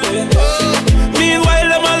 Meanwhile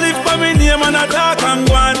them a live for me name and a talk and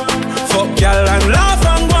one. Fuck y'all and laugh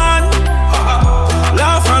and one.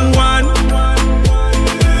 Laugh and one.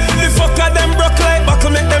 The fucker them broke like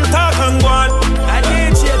buckle make them talk and one.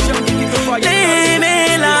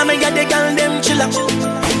 Me get the girl them chilla.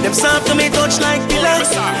 Them soft to me touch like pillar.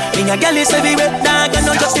 Me a girl is everywhere dog and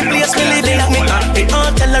not just the place me live in. Me got the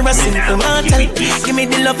hotel or a simple motel. Give me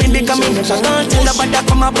the love in becoming a cartel. But that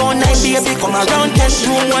come about 9 baby come around 10.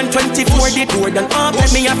 Room 124 the door done open.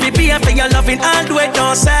 Me have to be for your loving all the way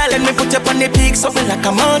down sell. Let me put you on the peak something like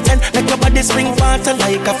a mountain. Make your body spring water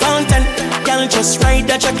like a fountain. Girl just ride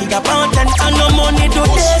the jockey a mountain. And no money do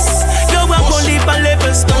this. You a go live a level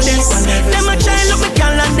studies. Them a try look me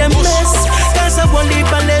girl and them mess. Cause I won't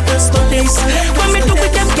live a level studies. When me do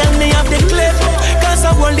with them girl me have the clip. Cause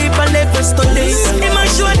I won't live a level studies. Him a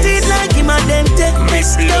show teeth like him a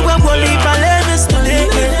dentist. You a go live a level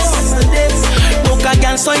studies. Book a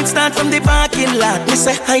girl so thing start from the parking lot. Me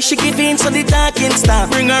say hi, she give in so the talking stop.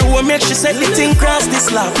 Bring her home, make she set the thing cross the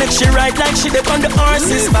slab. Make she ride like she dip on the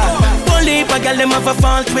horse's back. Only if a girl them have a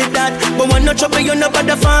fault with that, but when no trouble you no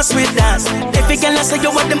bother fast with that. If a girl say you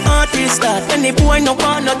want them artists that, any boy no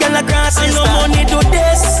want no girl across his that. No money do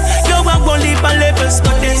this, you want go leap a levels to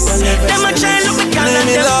this. Them a try look at girl and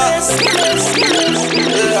them best.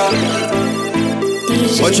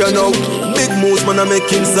 But you know, big moves man I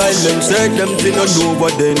making silence. Heard them fin no know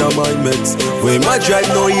what they na my meds. When my drive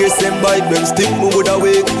no hear them by them. Stick me with a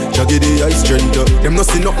wake, jaggy the ice strength. Them no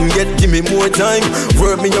see nothing yet, give me more time.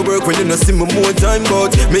 Work me a work when you no see me more time.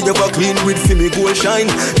 But me have a clean with fi me gold shine.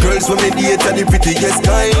 Girls when me date are the prettiest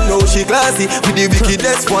kind. Now she classy with the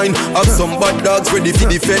wickedest wine. Have some bad dogs ready fi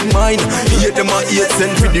defend mine. Hate them a 8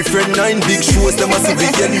 cent for different 9. Big shows them a see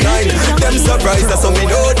weekend 9. Them surprised that's how me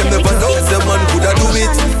know. Them never know them man coulda do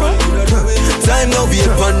it. Time no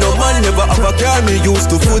wait for no man. Never have a car, me used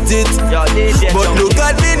to foot it. But look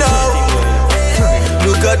at me now.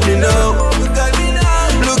 Look at me now. Look at me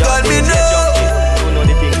now. Look at me now.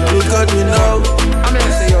 Look at me now.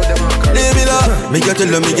 Leave it up. Me get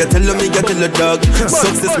tell her dog.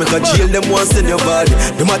 Success make a jail, them want send your bad.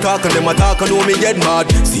 Them a talk and know me get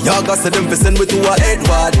mad. See y'all got them for send me to a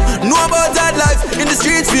Edward. Know about that life, in the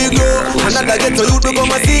streets we go. And I get to you to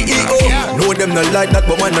become a CEO. Know them not like that,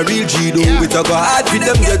 but man a real G though. We talk a hard with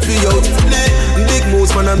them get we out. Big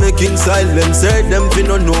moves man a making silence. Heard them fi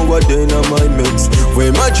no know what they na my meds.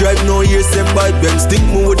 When my drive no hear them by them. Stick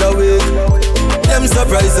me with a wake. Them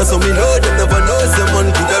surprised so me know them never know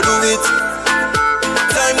someone coulda do it.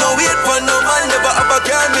 Time no wait for no man, never have a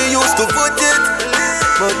car, me used to put it.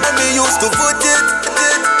 But me used to put it.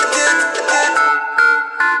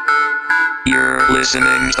 You're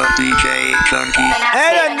listening to DJ Djjunky.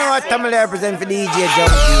 I don't know what I'm represent for DJ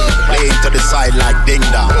Djjunky. Playing to the side like ding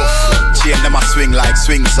dong. Chain them a swing like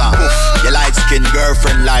swing song. Your light skin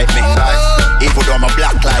girlfriend like me. Even though I'm a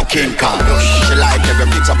black like King Kong. She like every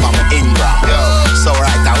bitch up on my Ingram. So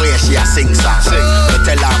right away she a sing song. But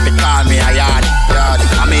tell her to call me a yard.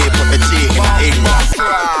 I may put the G in the Ingram.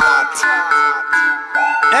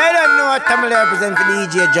 I don't know what I'm represent for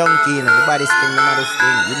DJ Djjunky. The baddest thing, the maddest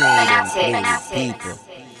thing. You know them, please, people.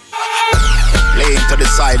 Playing to the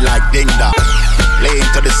side like ding dong. Playing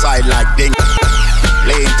to the side like ding.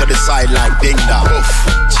 Playing to the side like ding dong.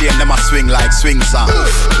 Chain them a swing like swing song.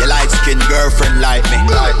 Your light skin girlfriend like me.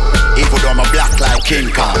 Even though I'm a black like King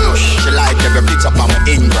Kong. She like every bitch up on my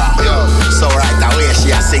Ingram. So right away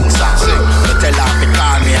she a sing song. But tell her to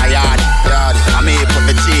call me a yard. I may put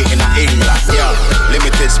the G in a England.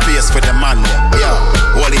 Limited space for the man.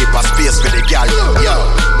 Whole heap of space for the gal.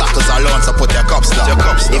 Backers alone so put your cups down.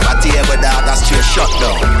 If I table that, that's straight shut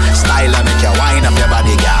down. Style and make you wind up your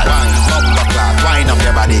body, gal. Wind up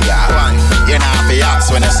your body, gal. You know how to ask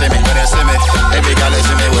when you see me. Every gal you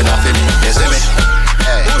see me with a feeling. You see me?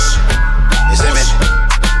 Hey. You see me?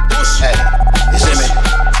 Hey. You see me?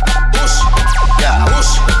 Yeah.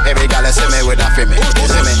 Every gal you see me with a feeling. You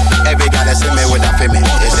see me? Every gal you see me with a feeling.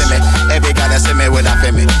 You see me? Every gal you see me with a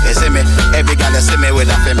feeling. You see me? Every gal you see me with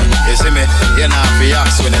a feeling. You see me? You know how to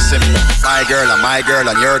ask when you see me. My girl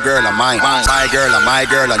and your girl and mine. My girl and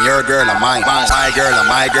your girl and mine. My girl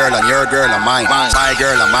and your girl and mine.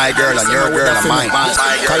 My girl and your girl and mine.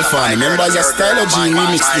 California, remember your style of G, we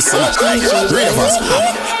mix this up. Ravers.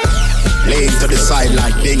 Laying to the side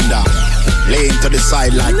like ding dong. Laying to the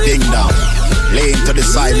side like ding dong. Laying to the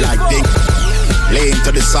side like ding. Laying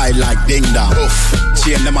to the side like ding dong.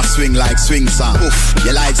 Chain them a swing like swing song.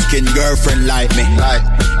 Your light skin girlfriend like me.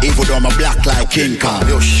 Even though I'm a black like King Kong.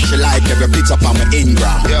 She like every bitch up on my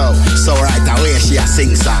Ingram. So right away she a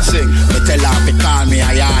sing song. But tell her to call me a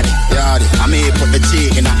yard. I may put the G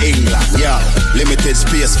in a England. Limited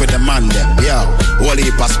space for the man them. Whole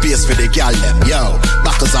heap of space for the gal them.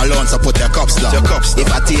 Backers alone so put your cups down. If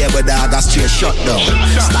I table that, that's straight shut down.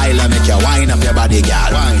 Style and make you wind up your body, gal.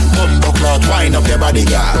 Bumbo clout, wind up your body,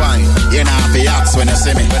 gal. You know how to ask when you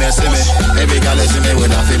see me. Every gal you see me with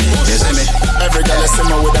a fimi. You see me? Every gal you see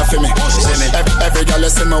me with a fimi. You see me? Every gal you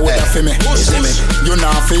see me with a fimi. You see me? You know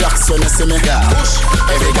how to ask when you see me.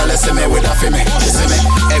 Every gal you see me with a fimi. You see me?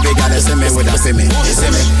 Every gal you see me with a fimi. You see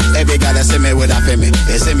me? Every gal you see me with a fimi.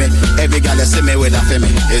 You see me? Every gal you see me with a fimi.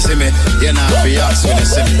 You see me? You know how to ask when you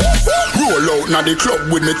see me. Roll out now the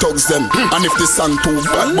club with me thugs them. And if the song too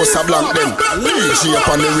bad, bust a blank them. DJ up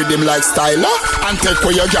on the rhythm like styler. And take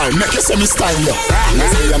for your girl, make you see me style up.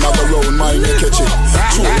 Let's say another round, mind me catch it.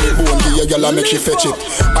 Throw me bone, give girl I make she fetch it.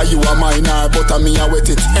 Are you a minor, but I me a wet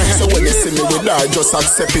it. So when you see me with her, just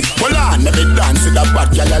accept it. Hold on, let me dance with that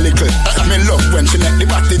bad girl a little. Me love when she let the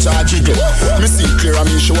body jar jiggle. Me see clear, I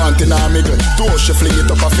mean she want in her miggle. Two she fling it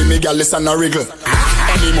up a fi me girl, listen a wriggle.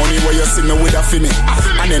 Any money where you see me with a fi me,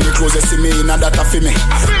 and any clothes you see me in a that a fi me.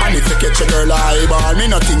 And if you catch a girl a eyeball, me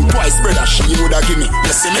nothing twice, brother, she woulda give me.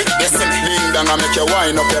 You see me, you see me. Ding dong, I make you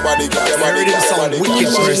wind up your body, your body, your body.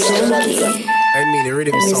 Wicked first. I mean, the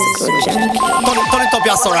rhythm song. Turn it up,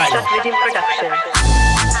 yes, alright.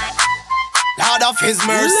 Lord of His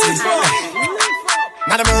mercy,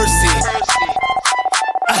 not a mercy.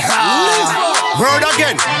 Word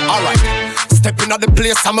again, alright. Stepping out the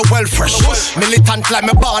place, I'm a well fresh. Militant like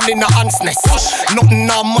me born in a ants nest. Nothing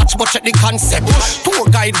not much, but check the concept. Tour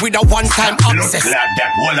guide with a one-time access. Glad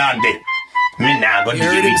that hold on there. Me nah gonna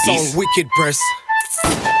give rhythm you song, this. wicked press. I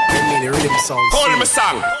mean, the rhythm song. Hold me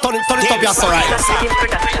song. Turn it up, yes, alright.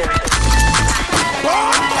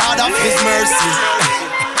 God of His mercy,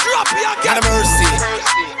 God of mercy.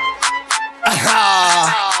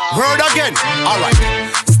 Word again,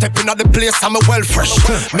 alright. Stepping out the place, I'm a well fresh.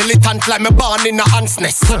 Militant like me born in a ants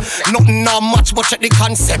nest. Nothing not much, but check the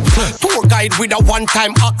concept. Tour guide with a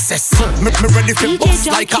one-time access. Me ready for bust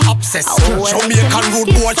like a abscess. Jamaican road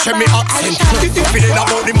boy, check me accent. If it ain't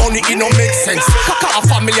about the money, it don't make sense. Car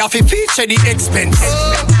family have to feature the expense.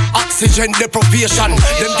 Oxygen deprivation,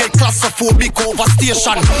 them get claustrophobic over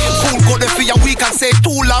station. Phone go there for a week and say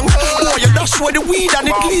too long. Boy, you dash where the weed and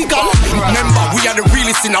it legal. Remember, we are the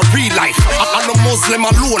realest in a real life. I'm a Muslim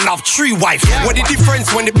alone, have 3 wives. What the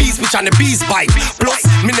difference when the bees bitch and the bees bite? Plus,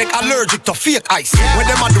 me neck allergic to fake ice. When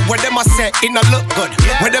them a do, when them a say, it no look good.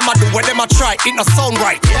 When them a do, when them a try, it no sound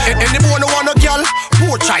right. Anyone who want a girl,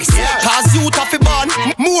 poor choice. Cause youth have a born,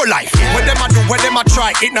 more life. When them a do, when them a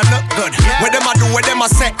try, it no look good. When them a do, when them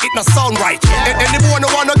a say, it no sound right. Anyone who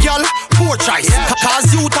want a girl, poor choice. Cause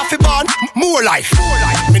youth have a born, more life.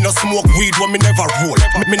 Me no smoke weed when me never roll.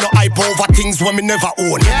 Me no hype over things when me never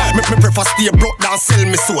own. Me prefer stay broke down, sell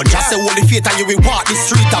me soul. Just say holy faith and you will walk the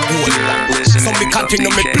street of gold. So me continue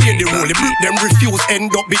me play the role. Them refuse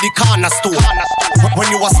end up be the cornerstone. When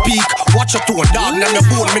you a speak, watch your tone. Dog and your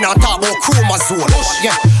bone, me not talk about chromosome.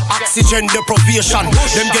 Yeah, oxygen deprivation.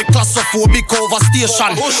 Them get claustrophobic over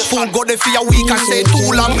station. Phone go there for a week and say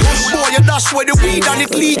too long. Boy, you dash where the weed and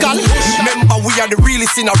it legal. Remember, we are the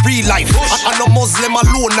realest in a real life. And no Muslim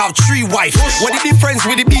alone have 3 wives. What the difference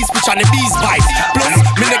with the bees bitch and the bees bite? Plus,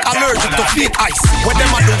 me neck allergic to fake ice. What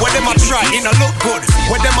them a do, what them a try, it no look good.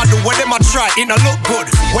 What them a do, what them a try, it no look good.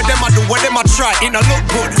 What them a do, what them a try, it no look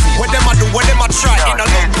good. What them a do, what them a try, it no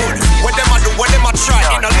look good. What them a do, what them a try,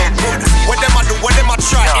 it no look good. What them a do, what them a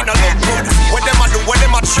try, it no look good. What them a do, what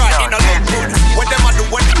them a try, it no look good. What them a do,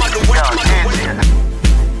 what them a do, what them a do.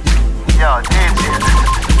 Yo,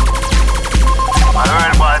 my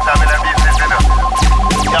real boy tell me the business, you know.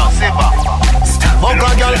 Yo, Siva. Fuck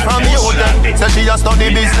a girl from Houston, say she a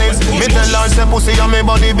study business. Me tell her say pussy a me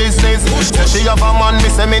body business. Say she have a man, me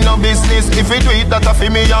say me no business. If you do it, that a fi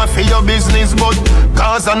me and fi your business. But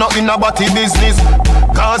cause I not in a body business.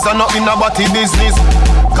 Cause I not in a body business.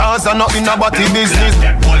 Cause I not in a body business.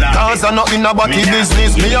 Cause I not in a body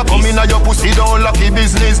business. Me a come in a your pussy don't lucky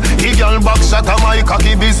business. He girl back shot a my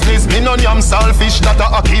cocky business. Me no yam selfish, that a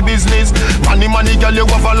hockey business. Money girl you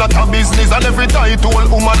have a lot of business. And every title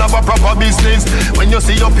woman have a proper business. When you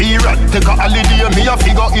see your period, take a holiday. Me a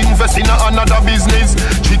figure invest in another business.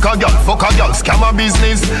 Trick a girl, fuck a girl, scam a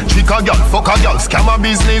business. Trick a girl, fuck a girl, scam a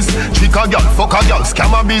business. Trick a girl, fuck a girl,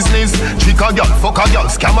 scam a business. Trick a girl, fuck a girl,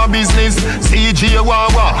 scam a business. CJ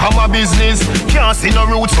Wawa, hammer business. Can't see no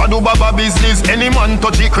roots for do baba business. Any man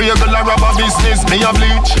touch it, create a rubber business. Me a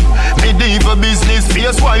bleach, me diva business.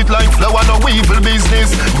 Face white like flower, no evil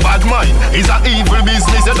business. Bad mind is a evil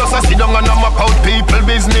business. You just a sit down and a map out people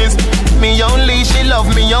business. Me only, she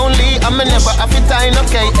love me only. I'm never have it time,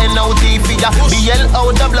 okay. N-O-D for ya.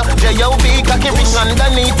 B-L-O-W, J-O-B. Cocky ring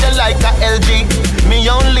underneath you like a LG. Me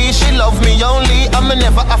only, she love me only. I'm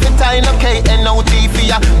never have it time, okay. N-O-D for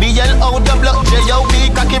ya. B-L-O-W,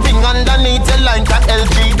 J-O-B. Cocky ring underneath you like a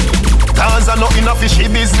LG. Cause I not in a fishy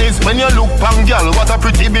business. When you look pan girl, what a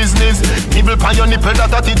pretty business. Nibble pan your nipple,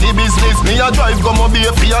 that a titty business. Me a drive go mo be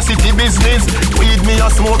a for your city business. Weed me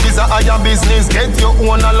a smoke is a higher business. Get your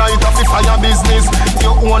own a light of the fire business.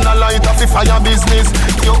 Your own a light of the fire business.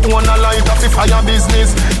 Your own a light of the fire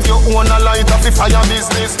business. You own a light of the fire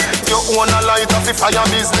business. You own a light of the fire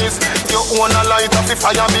business. You own a light of the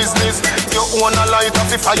fire business. You own a light of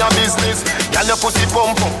the fire business. Can your pussy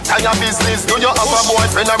pump up, tire business. Do you have a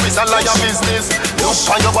boyfriend or is a liar business? Look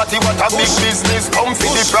on your body, what a big business. Come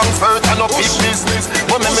for the Frankfurt and a big business.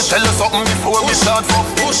 But let me tell you something before we start.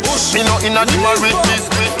 Me no in a gym or with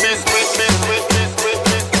this.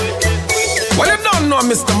 Well, you don't know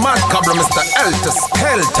Mr. Mad Cobra, Mr. Elter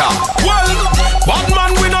Skelter. Well, bad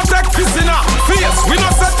man, we no take piss in her face. We no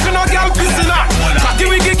set for no girl piss in her. Cocky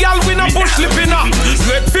wiggy girl, we no push lip in her.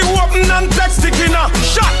 Let fi open and take stick in her.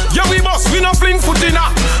 Shot, yeah we boss, we no fling foot in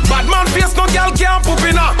her. Bad man face, no girl can't poop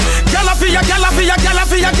in her. Girl a fi ya, girl a fi ya, girl a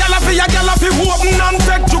fi ya, girl a fi ya, girl a fi open and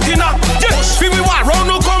take juke in her. Yeah, fi we war round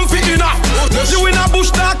no comfy in her. If you in a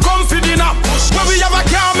bush, not comfy in her. When we have a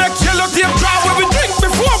car, make yellow tape draw. When we drink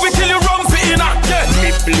before we kill you, run fi in her. Yeah.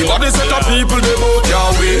 The body set of people they both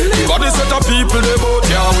your way. The body set of people they both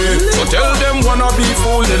your way. So tell them wanna be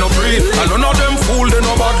fool they no pray. And none of them fool they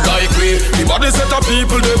no bad like we. The body set of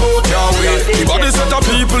people they both your way. The body set of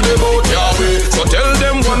people they both your way. So tell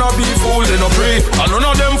them wanna be fool they no pray. And none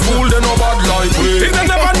of them fool they no bad like we. If they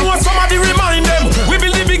never know somebody remind them. We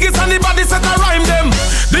build the biggest and the body set a rhyme them.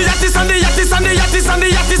 The yattis and the yattis and the yattis and the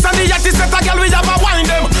yattis and the yattis set a girl we have a wind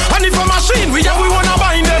them. And if a machine we have we wanna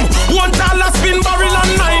bind them. One dollar spin barrel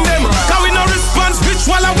and nine them. Cause we no response which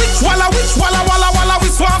walla we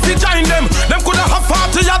swap to join them. Them coulda have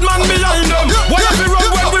 40 yard man behind them. Why have we run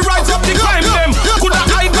when we rise up the climb them? Coulda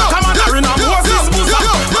hide the commander in a Moses boozer.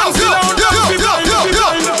 Man sit down them be blind.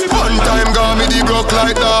 One time got me the broke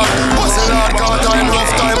like that. Hustle hard, got time,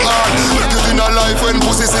 rough time hard. Look it in a life when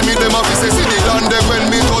pussy see me, them a fi say see the land there when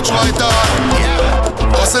me touch right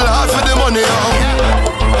hard. Hustle hard for the money, yo.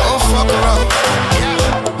 Don't fuck around.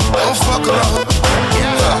 Don't fuck around.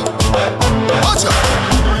 Watch out.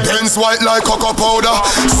 Dance white like cocoa powder.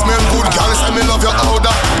 Smell good, girl, say me love your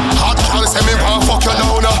powder. Hot girl, say me want fuck you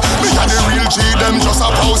now. Me and the real G, them just a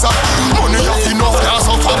powder. Money up enough, can't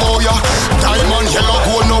suffer about ya. Diamond, yellow,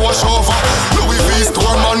 gold, no wash over. Louis V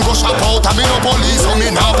store man go shop out. I me no police, so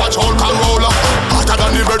me nah patrol Corolla. Hotter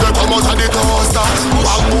than the bread that come out of the toaster.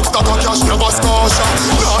 Bank book stock of cash, never scotia.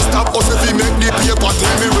 Last stop us if he make the paper.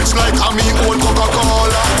 Tell me rich like a me own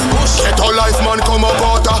Coca-Cola. Get a life man come up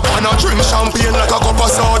out. And I drink champagne like a cup of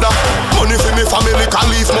soda. Money for me family can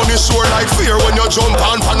leave money sure like fear when you jump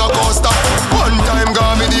on a coaster. One time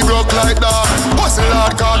got me the broke like that. Hustle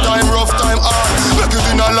hard, car time, rough time hard. Make it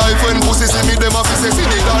in a life when pussy see me, them a fi say see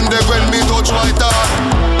the land there when me touch right hard.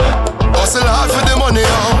 Hustle hard for the money,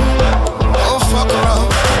 yo. Don't fuck around.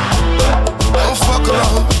 Don't fuck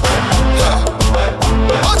around.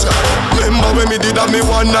 Watch out. Remember when me did have me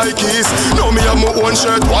one Nikes. Now me have my own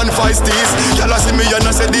shirt, one feisties. Y'all see me and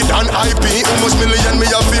I said it on IP. Almost million, me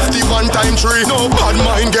have 51 times 3. No bad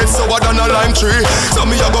mind gets sour than a lime tree. So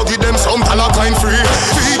me a go give them some dollar kind free.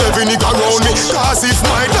 Feed every nigga around me. Cause if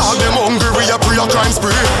my dog them hungry, we a pre a crime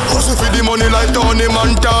spree. Hustle for the money like Tony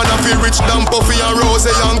Montana. Feel rich than Puffy and Rose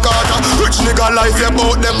and Carter. Rich nigga life, yeah,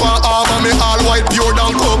 bout them on armor. Me all white, pure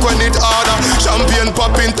than coke when it harder. Champagne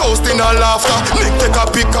popping, toasting and laughter. Nick take a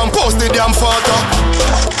pic and post the damn photo.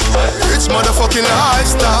 Rich motherfucking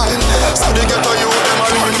lifestyle. So they get to you, them a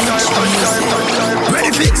real time.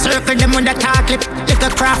 Ready for circle them with a car clip.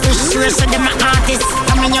 Little crawfish, swear so them a artist.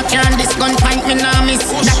 I mean you can't this gun point me now miss.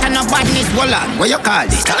 That kind of badness, hold on, what you call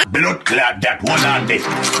this? Blood clot that, hold on this.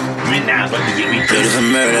 We now going to give me ready for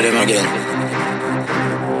murder them again.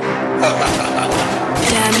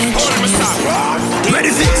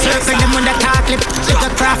 Ready for circle them with a car clip.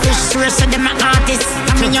 Little crawfish, swear so them a artist.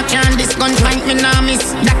 I mean you can't this gun point me now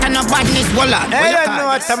miss. That kind of badness, hold on, what you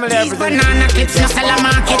call this? These banana clips no sell a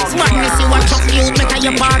market. Badness you want chuck you, better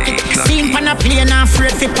you park it. Seen pan a plane and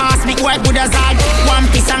afraid fi pass me. White good as all, one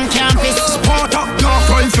piece on campus. Sport up, no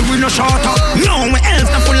rifle we no short up. No, my elves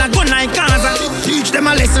na full of gun like Gaza. Teach them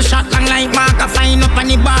a lesson shot long like marker. Find up on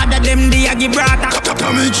the border, them the Gibraltar.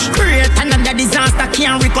 Create another disaster,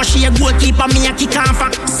 can't ricochet. Goalkeeper me a kick off.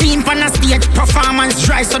 Seen pan a stage, performance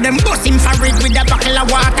dry. So them bust him for it with a buckle of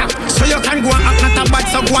water. So you can go and act not a bad,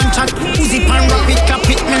 so go and chat. Uzi pan rapid, cap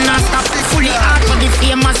it, me not stop. Fully hard for the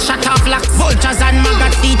famous shot off like vultures and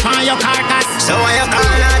maggot feet on your carcass. So why you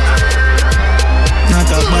call that? Not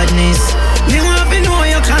a badness. Me want to know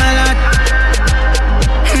you call that.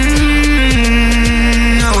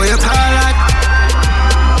 Now what you call that?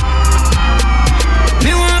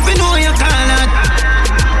 Me want to know you call that.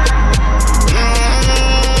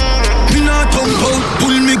 Me not tongue out,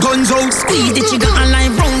 pull me guns out. Squeeze the trigger and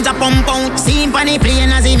live rounds a pump out. See him on the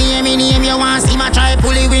plane as if he hear me name. You want see my try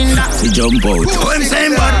pull the window. jump out. Oh, him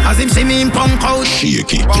same bad as him see me in punk out.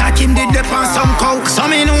 Shake it. Like him did the on some coke. So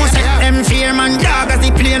me know say them fear man dog as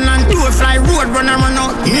he plane and do fly road run and run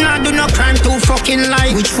out. Nah do no crime too fucking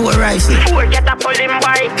like. Which 4 rifle? 4 get a pull him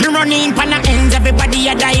bike. Me running pan the ends,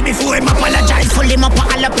 everybody a die before him apologize. Full him up a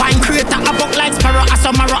Alpine. Creator a buck like sparrow, a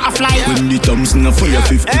summer a fly. When the Thompson a fire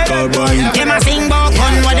 50 carbine. Them a sing about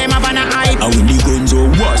gun, what them a ban a hype. And when the guns are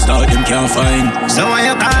washed out, them can't find. So why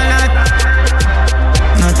you call that?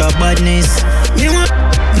 Not a badness. Me want.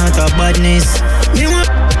 Not a badness. Me want.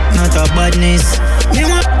 Not a badness. Me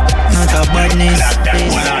want. Not a badness.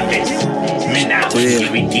 Me now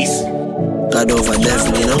with this. God over death,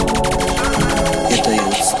 you know. Get to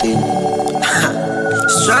you still.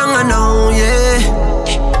 Stronger now, yeah.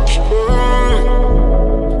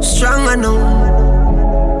 Stronger now.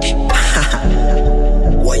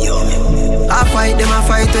 I fight them, I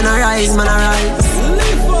fight when I rise, man, I rise.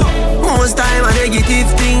 Most time I negative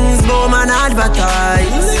things, go man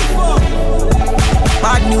advertise.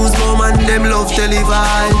 Bad news, go man, them love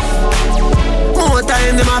televise. More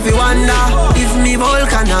time them have to wonder if me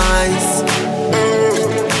vulcanize.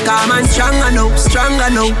 Come on, stronger now, stronger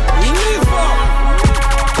now.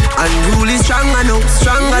 Unruly stronger now,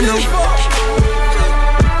 stronger now.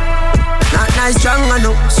 Not nice, stronger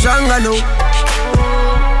now, stronger now.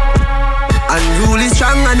 Unruly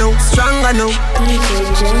stronger now, stronger now.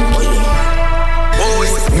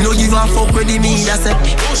 Me no give a fuck with the media say.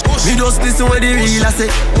 Me just listen with the real I say.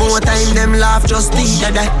 More time them laugh just think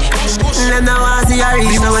that. Them now want see a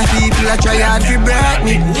reason when people a try hard to break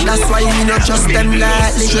me. That's why me not trust them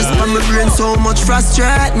lightly. Just from my brain so much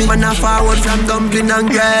frustrate me. Man I forward from dumpling and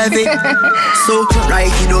gravy. So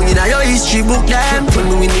write it down in your history book them. When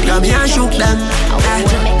me win it me and shook them.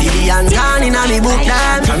 Billions gone in a me book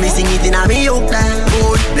them. From me sing it in a me hook them.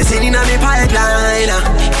 Blessing in a me pipeline.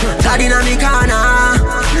 God in a me corner.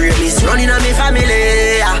 Greatness running on me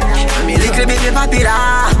family. And me little bit me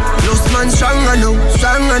popular. Lost man stronger now,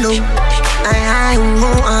 stronger now.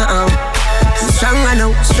 Stronger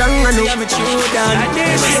now, stronger now. I'm a true down.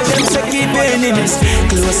 Them say keep enemies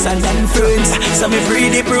closer than friends. So me free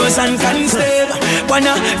the pros and cons them. One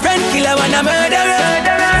a friend killer, one a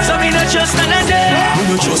murderer. So me not trust none of them. Me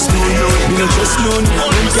no trust none, me no trust none.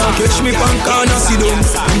 Them can't catch me from corner sit down.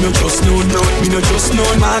 Me no trust none, me no trust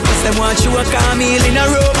none. Marcus them want you a Camille in a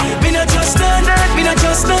row. Me no trust none, me no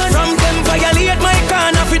trust none. From them violate my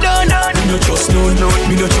corner fi done. Me no trust none,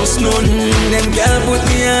 me no trust none. Them can't put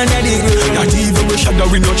me under the ground. Not even we shadow,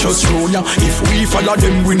 we no trust round ya. If we follow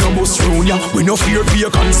them, we no bust round ya. We no fear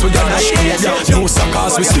vehicles, so ya dash round ya. No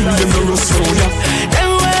suckers, we still them no rust round ya. Them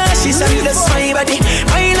washes and bless my body.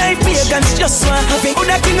 My life pagans just want happy.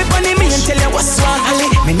 Woulda kill me pon the me and tell you what's swahili.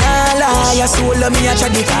 Me nah lie, your soul of me a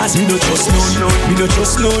try cause me no trust none, me no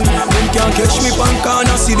trust none. Them can't catch me pon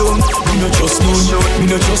corner sit down. Me no trust none, me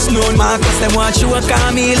no trust none. Marcus them want you a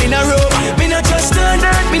Camille in a row. Me no trust none,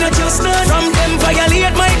 me no trust none. From them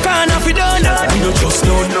violate my corner fi done. Me no trust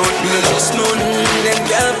none, me no trust none. Them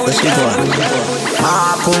can't put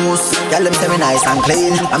Marcus, tell them say me nice and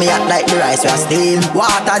clean. And me act like the rice we a steam.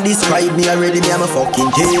 Water describe me already, me am a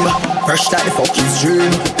fucking team. Fresh like the fucking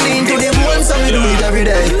stream. Clean to the bone, so we do it every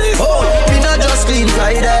day. Oh, me not just clean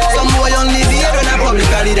Friday. Some boy only be here on a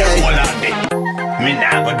public holiday. Me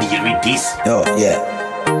nah go deal with this. Yo, yeah.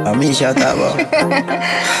 I mean shout out about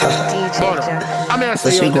so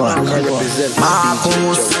she go on.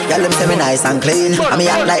 Marcus, tell them say me nice and clean. I me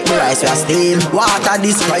act like the rice we a steam. Water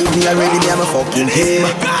describe me already, me am a fucking team.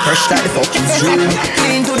 Fresh like the fucking stream.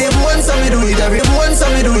 Clean to the bone, so we do it every bone, so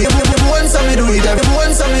we do it every bone, so we do it every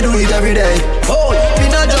bone, so we do it every day. Oh, we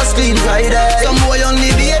not just clean Friday. Some boy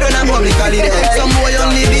only be here on a public holiday. Some boy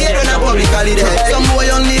only be here on a public holiday. Some boy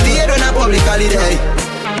only be here on a public holiday.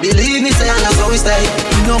 Believe me, say and that's how we stay.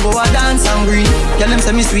 You know go a dance and green. Tell them say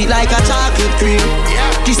me sweet like a chocolate cream.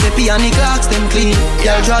 Giuseppe and the clocks them clean.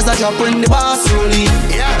 Girl draws a drop when the boss roll in.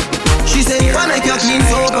 She say, I make you clean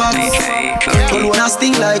so fast. But wanna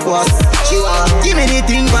sting like what? She want give me the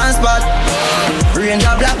thing pan spot. Range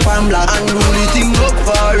a black pan black. And roll the thing up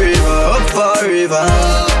forever, up forever.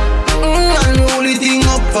 And roll the thing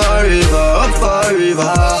up forever, up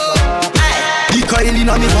forever. The coil in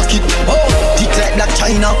on me pocket. Oh, tick like Black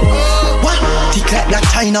China. What? Tick like Black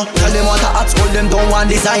China. Tell them what a hot school, them don't want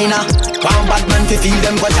designer. One bad man to feel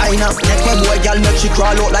them vagina. Next my boy girl make she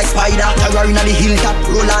crawl out like spider. Terror inna the hilltop,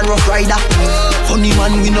 roll and rough rider. Funny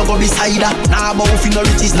man, we no go beside her. Nah, but if you no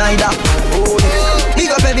rich is neither. Oh, big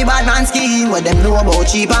up every bad man scheme. What them know about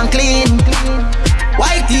cheap and clean.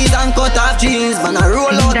 White tees and cut off jeans. Man, I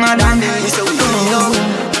roll out madam. So we don't know.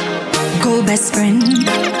 Go best friend.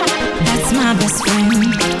 That's my best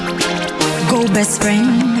friend. Go best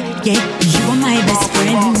friend. Yeah, you are my best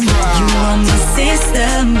friend. You are my sister,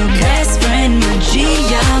 my best friend. My G,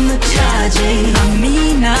 I'm the charge. I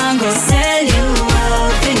mean, I'm gonna sell you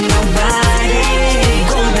out to nobody.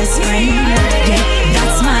 Go best friend. Yeah,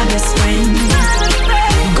 that's my best friend.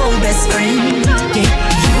 Go best friend. Yeah,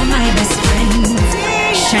 you are my best friend.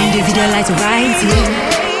 Shine the video light right here.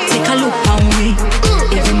 Take a look on me.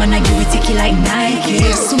 Every man I give it ticky like Nike.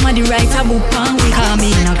 Somebody write a book on we. Call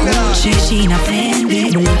me in a Gucci, she in a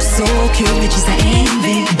Fendi. But look so cute, bitches I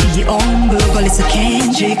envy. Be humble, girl, it's a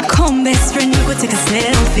Kendrick. Come best friend, we go take a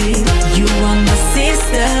selfie. You are my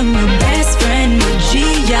sister, my best friend. My G,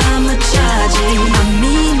 I'm a charge. I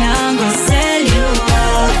mean, I'm gonna sell you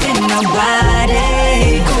out in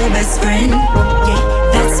nobody. Go best friend, yeah,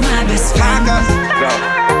 that's my best friend.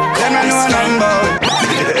 Let me know nothing about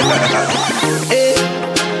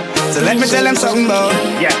So let me tell them something about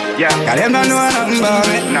it. Yeah. Cause them don't know nothing about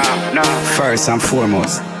it. Nah. First and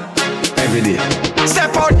foremost, every day.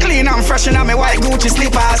 Step out clean and fresh in my white Gucci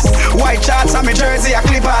slippers. White shorts and my jersey a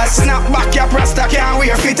clippers. Snap back your rasta can't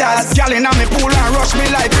wear fitters. Gyal inna me pool and rush me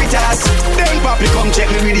like critters. Then papi come check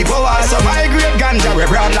me with the powers. So my great ganja we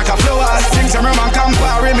broad like a flowers. Things some rum and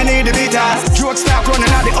Campari, me need the bitters. Jokes start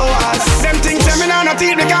running at the hours. Them things tell me now no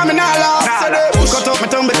teeth because me not laugh. So they cut up my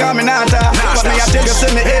tongue because me not talk. But me I tell you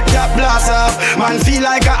say me head top blast off. Man feel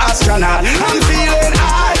like an astronaut. I'm feeling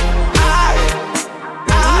high.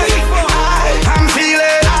 I'm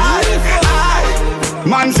feeling high.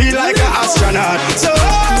 Man feel like an astronaut. So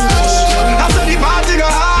after the party go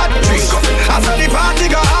hard, drink up. After the party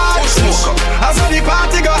go hard, smoke up. After the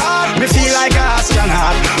party go hard, me feel like an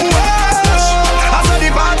astronaut. After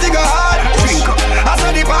the party go hard, drink up.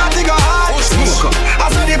 After the party go hard, smoke up.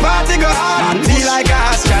 After the party go hard, man feel like an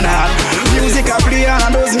astronaut. Music a play and a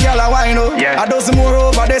dozen gyal a wine up. A dozen more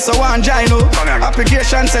over there so one join up.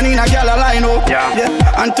 Application sending a gyal a line up.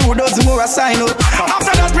 And 2 dozen more a sign up.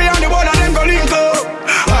 After that we on the board and them go link up.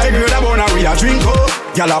 I agree that one we a drink up.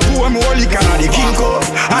 Gyal a pour me holy can a the king up.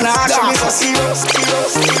 And I ask me so serious.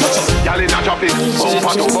 Gyal in a traffic,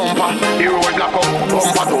 bumper to bumper. The road block up,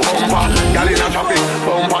 bumper to bumper. Gyal in a traffic,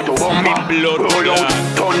 bumper to bumper. Blood roll out,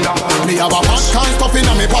 thunder. Me have a bad kind stuff in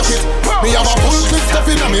my pocket. Me have a full clip stuff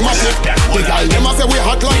in my matic. The gyal dem a say we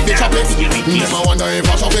hot like the traffic. Dem a wonder if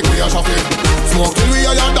a traffic we a traffic. Smoke till we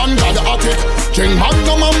higher than God attic. Drink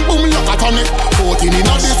magnum and boom like a tonic. 14 in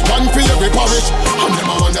a this one for every porridge. And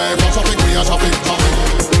dem a wonder if a traffic we a traffic.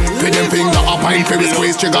 For them finger up and for we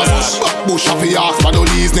squeeze triggers. Bush up the ass for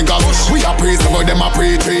these niggas. We are praised for them a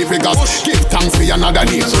pray 3 figures. Give thanks for another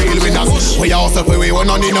day, real winners. We also for we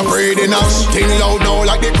not in a parade dinner. Ting loud now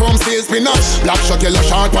like the chrome stay spinners. Black shot, yellow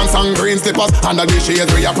short pants and green slippers. Under the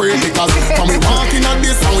shades we are pray pickers. From we walking at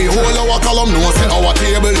this and we hold our column. No say our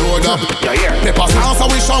table load up. Pepper sauce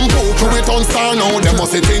and we shampoo. Through it on star now. Them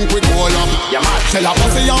must think we call up. Tell a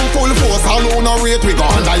pussy and full force. Alone a rate we go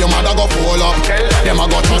under your mother go fall up. Them a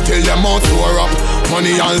go chat till them out store up.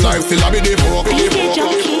 Money and life still a be the focus.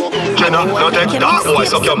 Jenna, no take that boy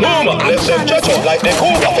suck your mama. Left them church out like they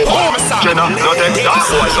cool off it. Jenna, no take that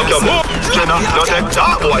boy suck your mama. Jenna, no take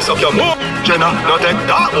that boy suck your mama. Jenna, no take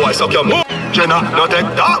that boy suck your mama. Jenna, no take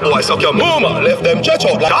that boy suck your mama. Left them church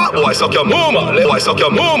out like that boy suck your mama. Left boy suck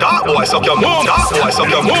your mama. That boy suck your mama. That boy suck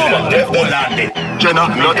your mama. Left them. Jenna,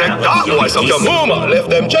 no take that boy suck your mama. Left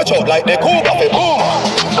them church out like they cool off it.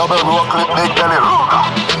 Double roll clip, big belly Ruger.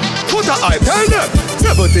 Put a eye, tell them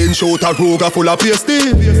 17 shooter Ruger full of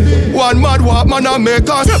pasty. One mad walk man a make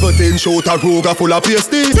us 17 shooter Ruger full of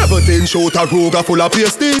pasty. 17 shooter Ruger full of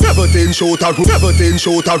pasty. 17 shooter 17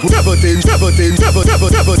 shooter 17 shooter Ruger full of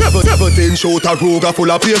pasty. 17 shooter Ruger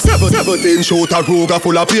full of pasty. 17 shooter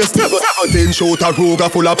Ruger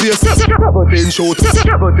full of pasty. 17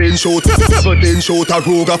 shooter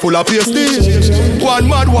Ruger full of pasty. One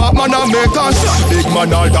mad walk man a make us. Big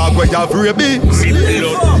man all dog where you have rabies.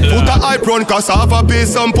 Put a hype run cassava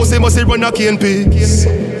piece. Some pussy must run a cane piece.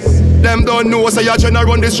 Them don't know say a general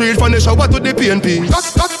run the street from the shower to the PNP.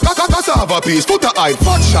 Cassava piece. Put a hype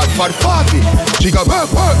fat shot for 40. She got work,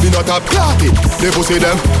 me not a party. They pussy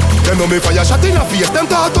them know me fire shot in a face. Them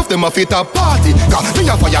thought of them a fit a party. Cause me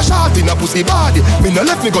a fire shot in a pussy body. Me no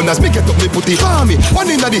left me gun as me get up me put it for me. One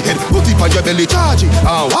in the head, put it on your belly charge it.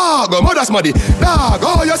 And walk, mother smaddy. Dog,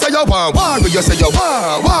 oh you say you want worry, you say you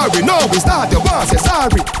want worry. No we start your want say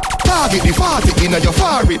sorry. Target the 40 in your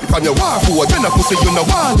forehead. From your war food, then a pussy you no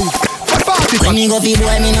want live. When me go fi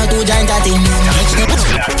boy, me no do giant at him.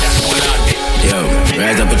 Yo,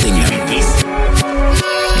 rise up a thing now.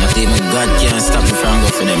 Not even God can't stop me from go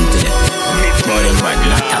for them today. Boy, them bad,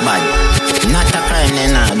 not a bad. Not a crime, they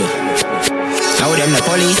nah do. Now them the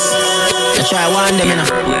police. I try warn them, you know.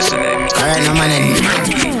 Alright, no man.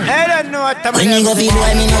 When you go feel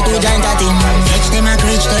boy, me no too giant at him. Catch them a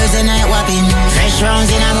creech Thursday night whopping. Fresh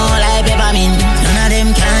rounds in a mall like peppermint. None of them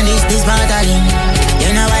can this battling.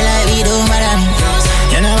 You know what like we do, madam.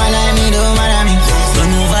 You know what like me do, madam.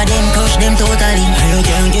 Run over them, crush them totally. You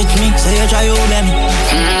can't get me, so you try over me.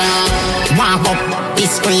 Walk up,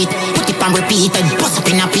 discreet. Put it on repeat and bust up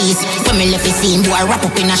in a piece. When me left the scene, boy, wrap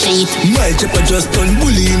up in a sheet. My chopper just done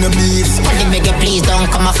bully in a beef. Scuddy beggar, please don't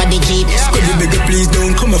come off of the Jeep. Scuddy beggar, please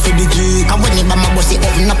don't come off of the Jeep. And when the bomber bust it,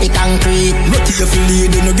 open up the concrete. Rotty your fillet,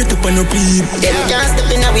 they no get up on no peep. Them can't step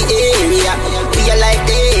in our area. We are like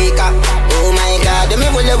taker. Oh my God, them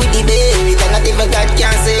roll with the baby. That not even God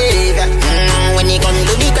can save ya. When it come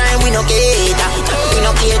to the crime, we no cater. We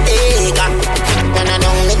no caretaker. When I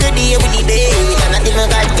don't make a deal with the baby, that not even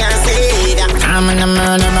God can save ya. I'm in a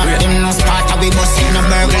murderer. Them no spot we bust in a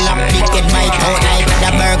burglar. Big get bite out like the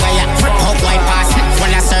burger, yeah. Rip up white pass, full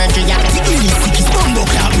of surgery, yeah. Sicky bumbo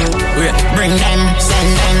club. Bring them, send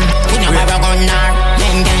them. We no have a gun or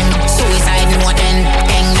bang them. Suicide no then,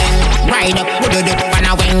 bang them. Ride up, do and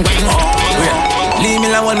a wing wing. Leave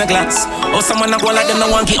me alone, my glass. Oh, someone a go like them, no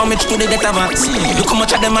one give homage to the data box. Look how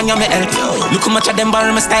much of them and you me help. Look how much of them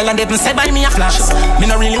borrow my style and they say buy me a flash. Me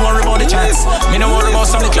no really worry about the chance. Me no worry about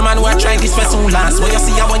some little man who are trying this for soon last. But you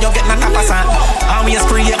see how when you get knocked up as a always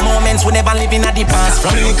create moments we never living at the past.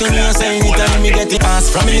 From me little me say anytime me get it pass.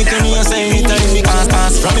 From me little me say anytime me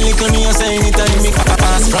pass. From me little me say anytime me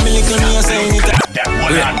pass. From me little me say anytime.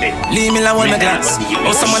 Leave me alone, my glass.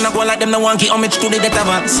 Oh, someone a go like them, no one give homage to the data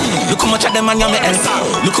box. Look how much of them and you me help.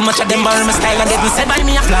 Look how much of them borrow my style and they say buy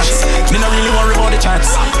me a flash. Me no really worry about the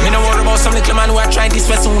chance. Me no worry about some little man who are trying this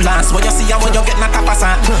for soon last. But you see how when you get knocked up as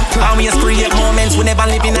a always create moments we never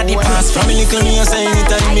living at the past. From me little me say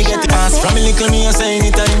anytime me get it pass. From me little me say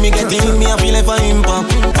anytime me get in, me a feel like for him pop.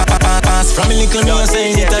 Pass. From me little me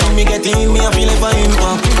say anytime me get in, me a feel like for him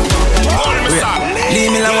pop.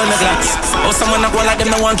 Leave me alone, my glass. Oh, someone a go like them,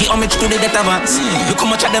 no one give homage to the data box. Look how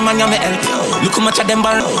much of them and you me help. Look how much of them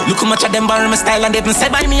borrow. Look how much of them borrow my style and they say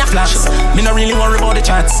buy me a flash. Me no really worry about the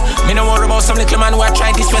chance. Me no worry about some little man who are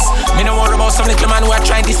trying this west. Me no worry about some little man who are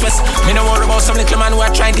trying this west. Me no worry about some little man who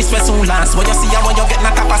are trying this west soon last. But you see how when you get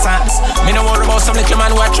knocked up as hands. Me no worry about some little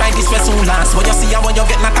man who are trying this west soon last. But you see how when you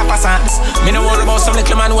get knocked up as hands. Me no worry about some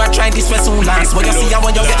little man who are trying this west soon last. But you see how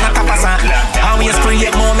when you get knocked up as hands. Always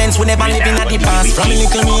create moments we never living at the past. From me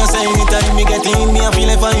little me say anytime me get in, me a feel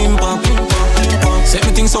like for him pop. Set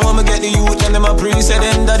me things so I'ma get the youth and them a pray. Say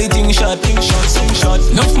them that the thing shot.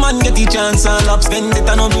 Enough man get the chance and lap spend it.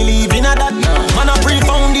 I don't believe in a that. Man a pre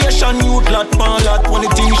foundation youth lot pan lot. When the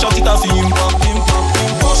thing shot it a fi him pop.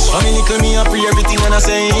 I mean little me a pray everything and I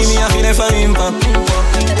say me a feel like for him pop.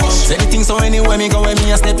 Say the thing so anywhere me go when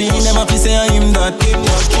me a step in, them a fi say him that.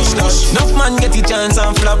 Enough man get the chance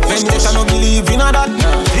and flap spend it. I don't believe in a that.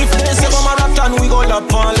 If they say I'm a rat and we go lap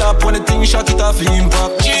pan lap. When the thing shot it a fi him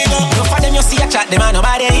pop. No for them you see a chat them a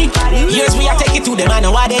nobody. Years we a take it to them a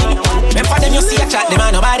nobody. Men for them you see a chat them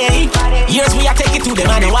a nobody. Years we a take it to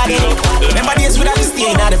them a nobody. Remember days we have to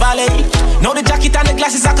stay in the valley. Now the jacket and the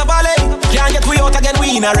glasses are cavalry. Can't get we out again,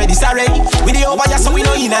 we in already sorry. With the over just so we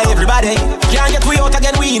know in everybody. Can't get we out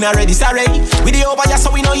again, we in already sorry. With the over just so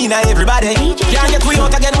we know in everybody. Can't get we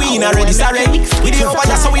out again, we in already sorry. With the over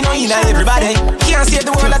just so we know in everybody. Can't save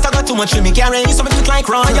the world that I got too much to me carry. So we look like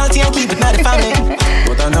royalty and keep it not the family.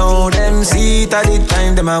 But I know them see it at the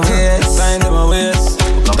time them a waste.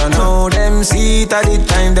 But I know them see it at the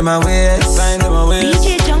time them a waste.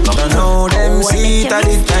 But I know them see it at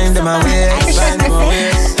the time them a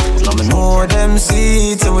waste. I know them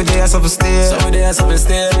see it, so we there so stay.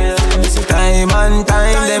 Time and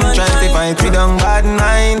time them trying to fight we don't bad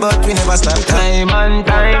mind, but we never stop. Time and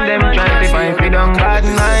time them trying to fight we don't bad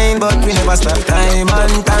mind, but we never stop. Time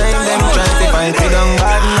and time them trying to fight we don't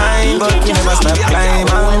bad mind, but we never stop. Time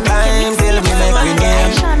and time till we make we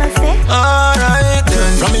name. Alright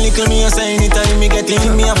then. From me little me a say anytime me get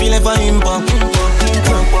in, me a feel like for him pop.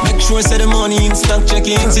 Make sure say the money in stock, check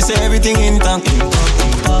in, see say everything intact.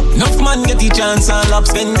 Enough man get the chance and lap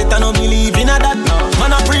spend it, I don't believe in a that.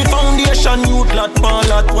 Man a pre-foundation youth lot, pan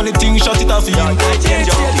lot. When the thing shot it off him. I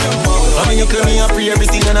mean you call me a pre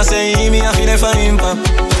everything and I say me a feel like for him pop.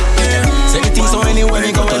 Say the thing so anywhere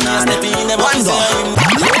me go when me a step in, them a say him.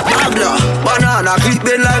 Banana clip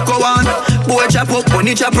bed like a one. Boy chop up when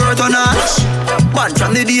he chop hurt on us. Bad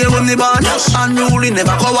from the day when me born. Unruly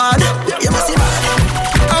never coward. You must see bad.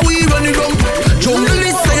 Are we running down? Jungle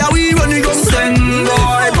list say are we running down? Send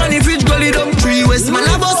boy funny fridge gully down. 3 West man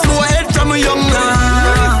a bus go ahead from a young man.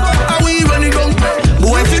 Are we running down?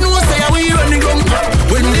 Boy if you know say are we running down?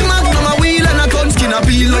 When the magnum a wheel and a gun skin a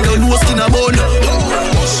peel like a low skin a bone.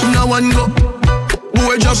 Now one go.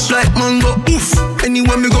 Boy just like man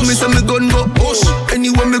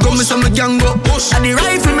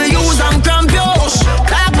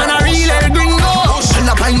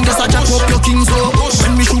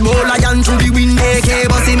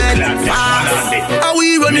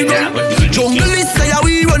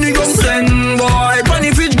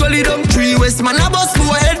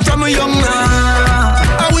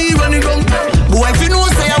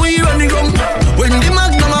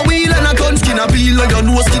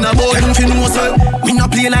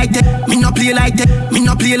play like tech, me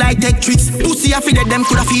no play like tech tricks. Pussy a feed them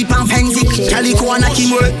coulda feed pan fancy. Calico and a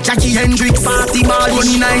Kimwe, Jackie Hendrix. Party ball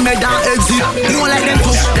running I made that exit. You don't like them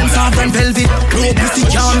tough, them soft and velvet. No pussy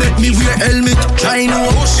can't make me wear helmet. Try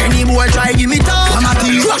no, any boy try give me top. I'm a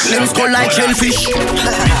team, rock them skull like shellfish.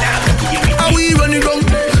 How we run it down?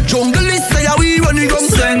 Jungle is say how we run it down.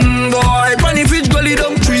 Send boy, bunny fish gully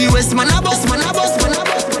down. 3 West man a bus, man a bus, man a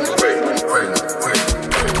bus.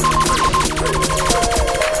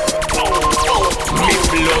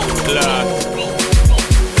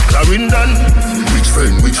 Clarendon. Which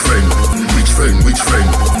friend? Which friend? Which friend? Which friend?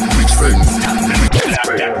 Which friend?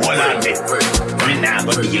 That one on me. We now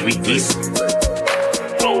gonna deal with this.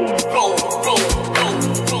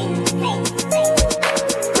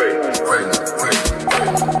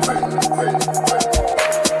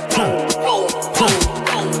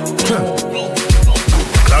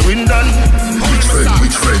 Clarendon. Which friend?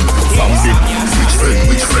 Which friend? Family. Which friend?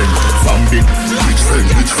 Which friend? Family. Which friend?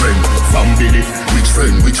 Which friend? Family. Which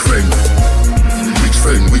friend? Which friend? Which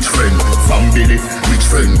friend? Which friend? Family. Which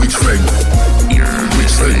friend? Which friend?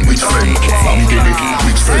 Which friend? Which friend? Family.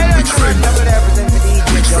 Which friend? Which friend?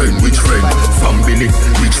 Which friend? Which friend? Family.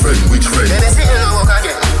 Which friend? Which friend?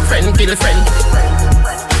 Friend kill friend.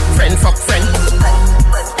 Friend fuck friend.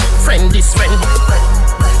 Friend this friend.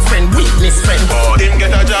 Friend weakness friend. Oh, him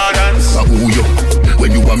get a Jordans. Who you?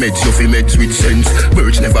 When you are meds, you feel meds with sense.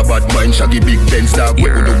 Birds never bad mind, shaggy big Benz. Dog,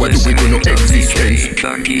 what you do with no existence.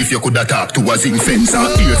 If you coulda talk to a zinc fence,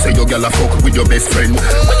 you say your gal a fuck with your best friend.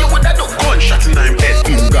 When you woulda do gunshot in my head.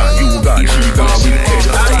 Him gone, you gone, she gone with head.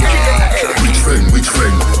 Which friend? Which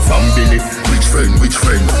friend? Family. Which friend? Which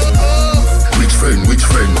friend? Which friend? Which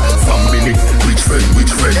friend? Family. Which friend?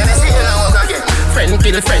 Which friend? Friend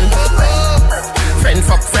kill friend. Friend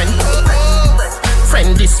fuck friend.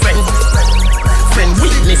 Friend this friend. Friend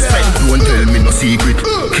weakness friend. Don't tell me no secret,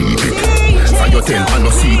 keep it. For your tell and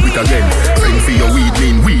no secret again. Friend for your weed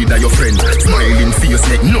mean weed are your friend. Smiling face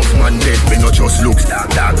neck, enough man dead. Me no just looks,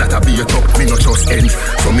 dog that a be a top. Me no just ends,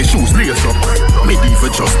 so me shoes lace up. Me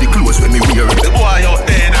even just the clothes when me wear it. The boy out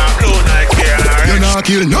there now blow like beer. You not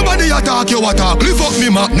kill nobody attack you attack. Lift up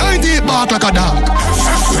me Mac 90 bark like a dog.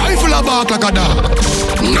 Rifle a bark like a dog.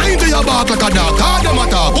 90 a bark like a dog. Call them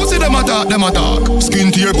attack, pussy them attack, them attack.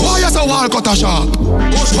 Skin to your boy as a wall cut a sharp.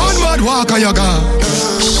 One mad walk and you gone.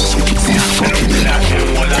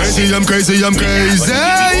 Crazy, I'm crazy, I'm crazy.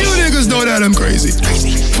 You niggas know that I'm crazy.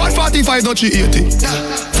 Fat 45 not 380.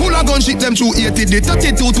 Full of gun shit them 280. The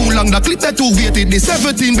 32 too long, the clip that 280. The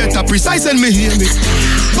 17 better precise and me hear me.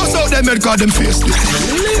 Bust out them head cause them face it.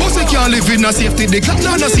 Pussy can't live in a safety. The clock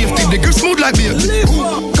not no safety. The grip smooth like beer.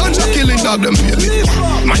 Ganja killing dog them feel me.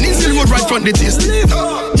 Man in still wood right front the taste.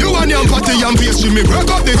 You and your party and pastry. Me break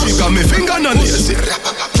up the chick and me finger no nails it.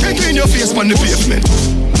 Kick in your face on the pavement.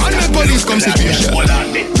 And the police come see patient.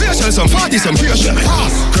 Patient, some party, some patient.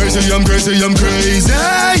 Crazy, I'm crazy, I'm crazy.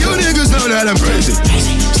 You niggas know that I'm crazy.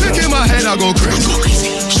 Stick in my head, I go crazy.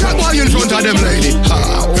 Shot boy in front of them lady.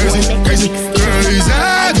 Crazy, crazy, crazy.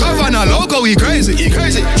 Governor loco, he crazy, he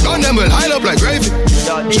crazy. Gun them will hide up like gravy.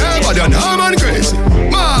 Jabba the man crazy.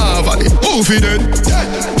 Marvally, who fi dead?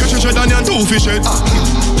 You should shut down your two fish head.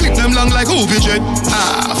 Clip them long like who bitch head.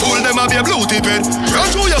 Fool them a be a blue tip head. Run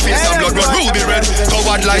through your face and blood run ruby red.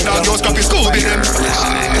 Covered like that, just copy Scooby them.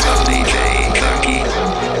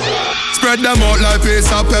 Spread them out like piece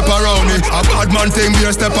of pepperoni. A bad man thing be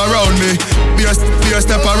a step around me. Be a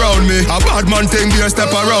step around me. A bad man thing be a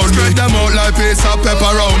step around me. Spread them out like piece of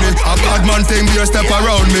pepperoni. A bad man thing be a step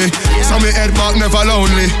around me. So me head back never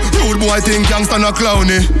lonely. Rude boy think gangsta no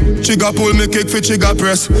clowny. Trigger pull me kick for trigger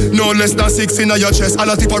press. No less than 6 in your chest. All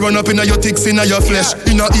the tip run up in your ticks in your flesh.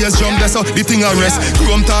 In your ears jump there so the thing a rest.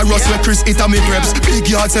 Chrome tar rust where Chris it a me preps. Big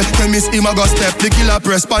yard say tell miss him a go step. The killer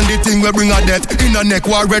press pan the thing we bring a death. In a neck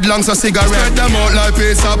war red lungs a cigarette. Spread them out like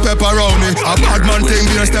piece of pepperoni. A bad man thing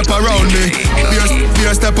be a step around me. Be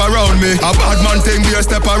a step around me. A bad man thing be a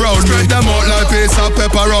step around me. Spread them out like piece of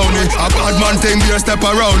pepperoni. A bad man thing be a step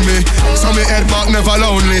around me. So me head back never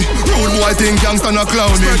lonely. Rude boy think gangsta no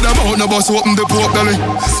clowny. Spread them out no bus open the pork belly.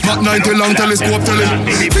 Mac 90 long telescope telly.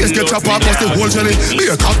 Face get chop up bust the whole jelly.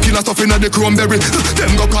 Be a cop killer stuff in the cranberry.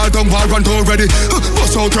 Them go call down war and already.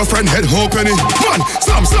 Bust out your friend head whole penny. Man,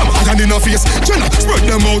 slam hand in the face. Jenna, spread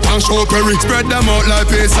them out and show Perry. Spread them out like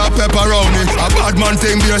piece of pepperoni. A bad man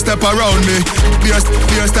thing be a step around me. Be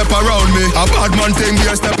a step around me. A bad man thing be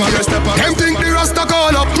a step around. Them think the Rasta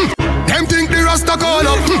call up. Them think the Rasta call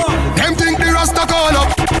up. Them think the Rasta call up.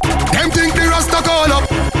 Them think the Rasta call up.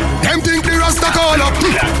 Them think the Rasta call up.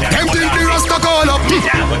 Them think the Rasta call up.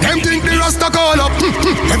 Them think the Rasta call up.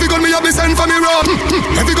 Every gun me a be send for me rob.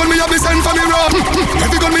 Every gun me a be send for me rob.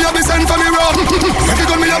 Every gun me a be send for me rob.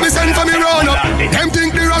 me have me send for me run up. Them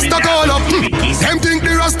think the Rasta call up. Them think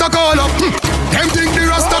the Rasta call up. Them think the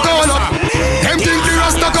Rasta call up. Them think the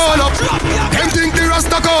Rasta call up. Them think the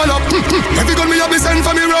Rasta call up. Every gun me have me send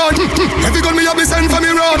for me run. Every gun me have me send for me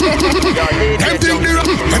run. Them think the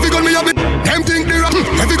every gun me have me. Them think the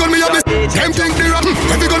every gun me have me. Them think the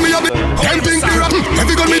every gun me have me. Them think the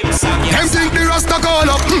every gun me. Them think the Rasta call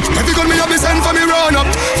up. Every gun me have me send for me run up.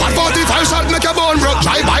 Fat 45 shot make your bone broke.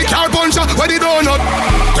 Drive by car puncher where the donut.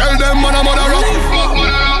 Tell them man a mother up.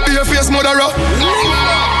 Be a face mother up.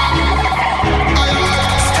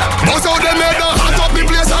 Bust out them head now, hot up the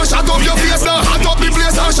place and shut up your face now. Hot up the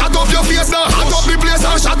place and shut up your face now. Hot up the place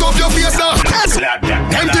and shut up your face now.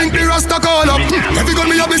 Them think the Rasta call up. Every gun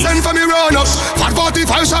me have me send for me run up. Fat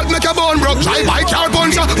 45 shot make your bone broke. Drive by car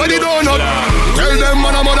puncher where the donut. Tell them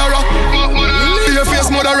man a mother up. Be a face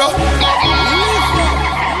mother up.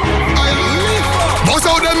 Bust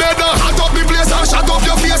out them head now, hot up the place and shut up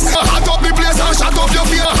your face. Hot up the place and shut up your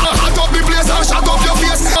face. Hot up the place and shut up your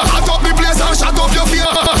face. Hot up the place and shut up your face.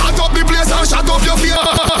 Hot up the place and shut up your face.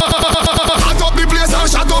 Hot up the place and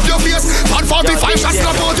shut up your face. Fat 45 shots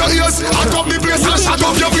snap out your ears. Hot up the place and shut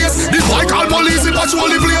up your face. The boy call police, he patrol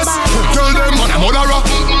the place. Tell them man a murderer.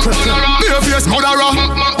 Be a face murderer.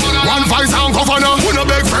 One vice and governor. We no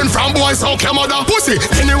beg friend from boy so your mother. Pussy.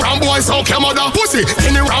 Any ram boy so your mother. Pussy.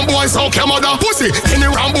 Any ram boy so your mother. Pussy. Any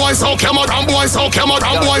ram boy so your mother. Ram boy so your mother.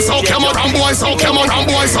 Ram boy so your mother. Ram boy so your mother. Ram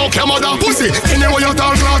boy so your mother. Pussy. Anyway you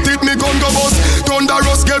talk clot it me gun go bust.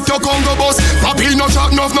 Thunderous get your Congo bus. Papi no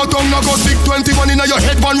chat no tongue no go. Stick 21 in your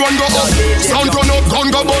head one run go up. Sound turn up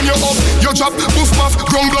gun go burn you up. You drop boof puff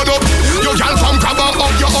ground blood up. Your gal from crab up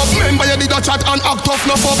you up. Remember you did a chat and act tough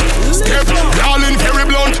no fuck. Step darling very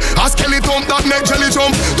blunt. A skeleton that make jelly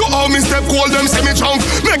jump. To all me step cold them semi chunk.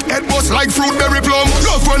 Make head bust like fruit berry plum.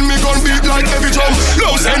 Love when me gun beat like heavy drum.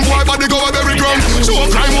 Love send boy body go a berry drum. Show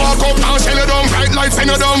crime walk up and shell it down. Bright lights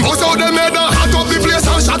send you down. Bust out them head and hot up the place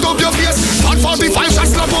and shut up your face. Fat 45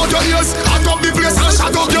 shots slap out your ears. Hot up the place and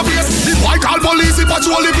shut up your face. The boy call police he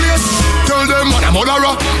patrol the place. Tell them man a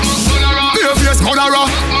murderer. Be a face murderer.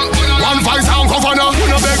 One vice and governor. We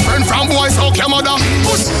no beg friend from boy so your mother.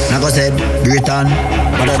 Nago said, Britain,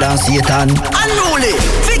 mother than Satan. Unruly,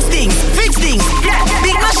 fix things, yeah.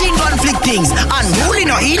 Big machine gun flick things. Unruly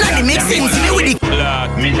no in the mixing. See me with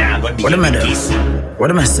the What am I do? What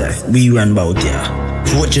am I say? We run about here.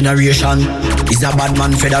 Fourth generation is a bad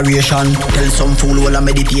man federation. Tell some fool all a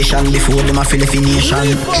meditation before them a fill a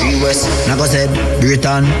nation. West, Nago said,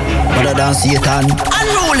 Britain, mother than Satan.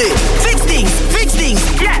 Unruly, fix things,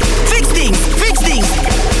 yeah. Fix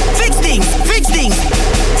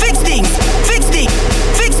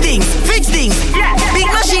things, yeah. Big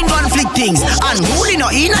machine gun flick things. Unruly no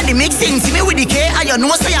in the mixing. See me with the K and you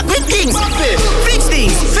know say a quick things. Fix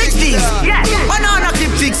things, yeah. Banana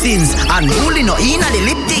clip fixings. Unruly no in the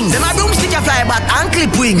lip things. Them a broomstick a fly back and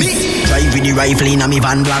clip wings. Drive with the rifle in a me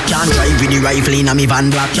van black can. Drive with the rifle in a me van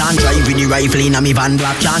black can. Drive with the rifle in a me van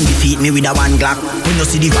black can. Defeat me with a one Glock. When you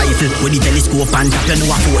see the rifle with the telescope and tap, you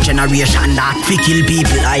know a fourth generation that. We kill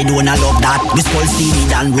people, I don't love that. We skull steamy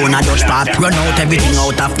than run a Dutch part. Run out everything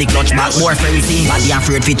out of the clutch back. More frenzy, body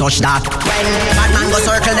afraid fi touch that. When bad man go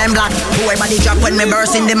circle them black, whoever the drop when me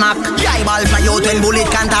burst in the map. Yeah, ball fly out when bullet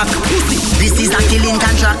contact. This is a killing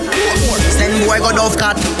contract. Send boy go dove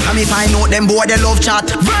cat. And me find out them boy they love chat.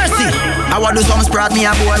 Versi, I want do some sprat me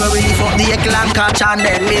a boy we really fuck the eckle and catch and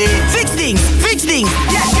then me fix things,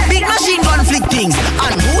 yeah. Big machine gun flick things.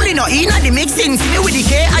 Unruly no in the mixing. See me with the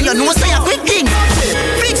K and you know say a quick thing.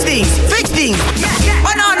 Fix things, yeah.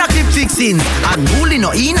 Banana clip fixing. Unruly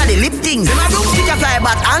no in the lip things. Them a broomstick a fly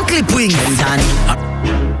back and clip wings.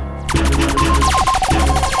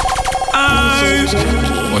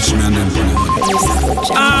 Watch me and them for the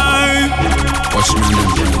watch me and them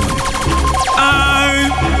for the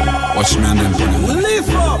watch me and them for the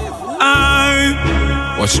lift up.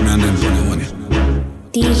 Watch me and them for the money.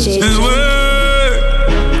 DJ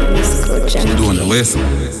Djjunky. Doing the list.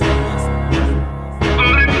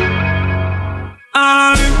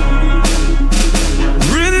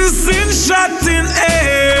 Rinsing shot in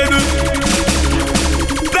head.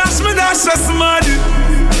 Dash me dash a smart.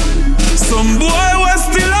 Some boy was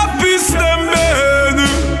still a piece them bed.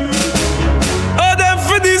 Oh, them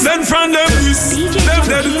for this and from them piece. Them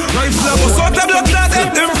dead. Rifle a bus out a blood that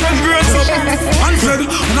help them from girls up. Unfed.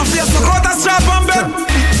 And a face look out a strap on bed.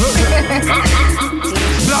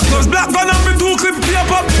 Black gun and me 2 clip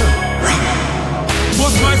tape up.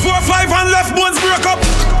 Bust my 4-5 and left bones break up.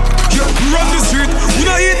 Yeah, run the street. We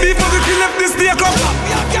don't eat beef but we can left this steak up.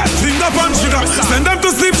 Finger pan sugar. Send them to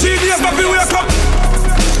sleep 3 days but we wake up.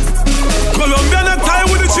 Colombian and tie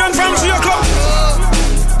with the chain from Jacob.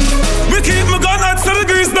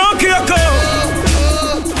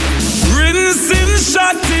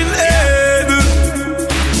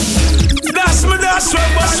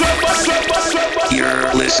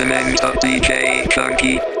 listening to DJ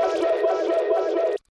Djjunky.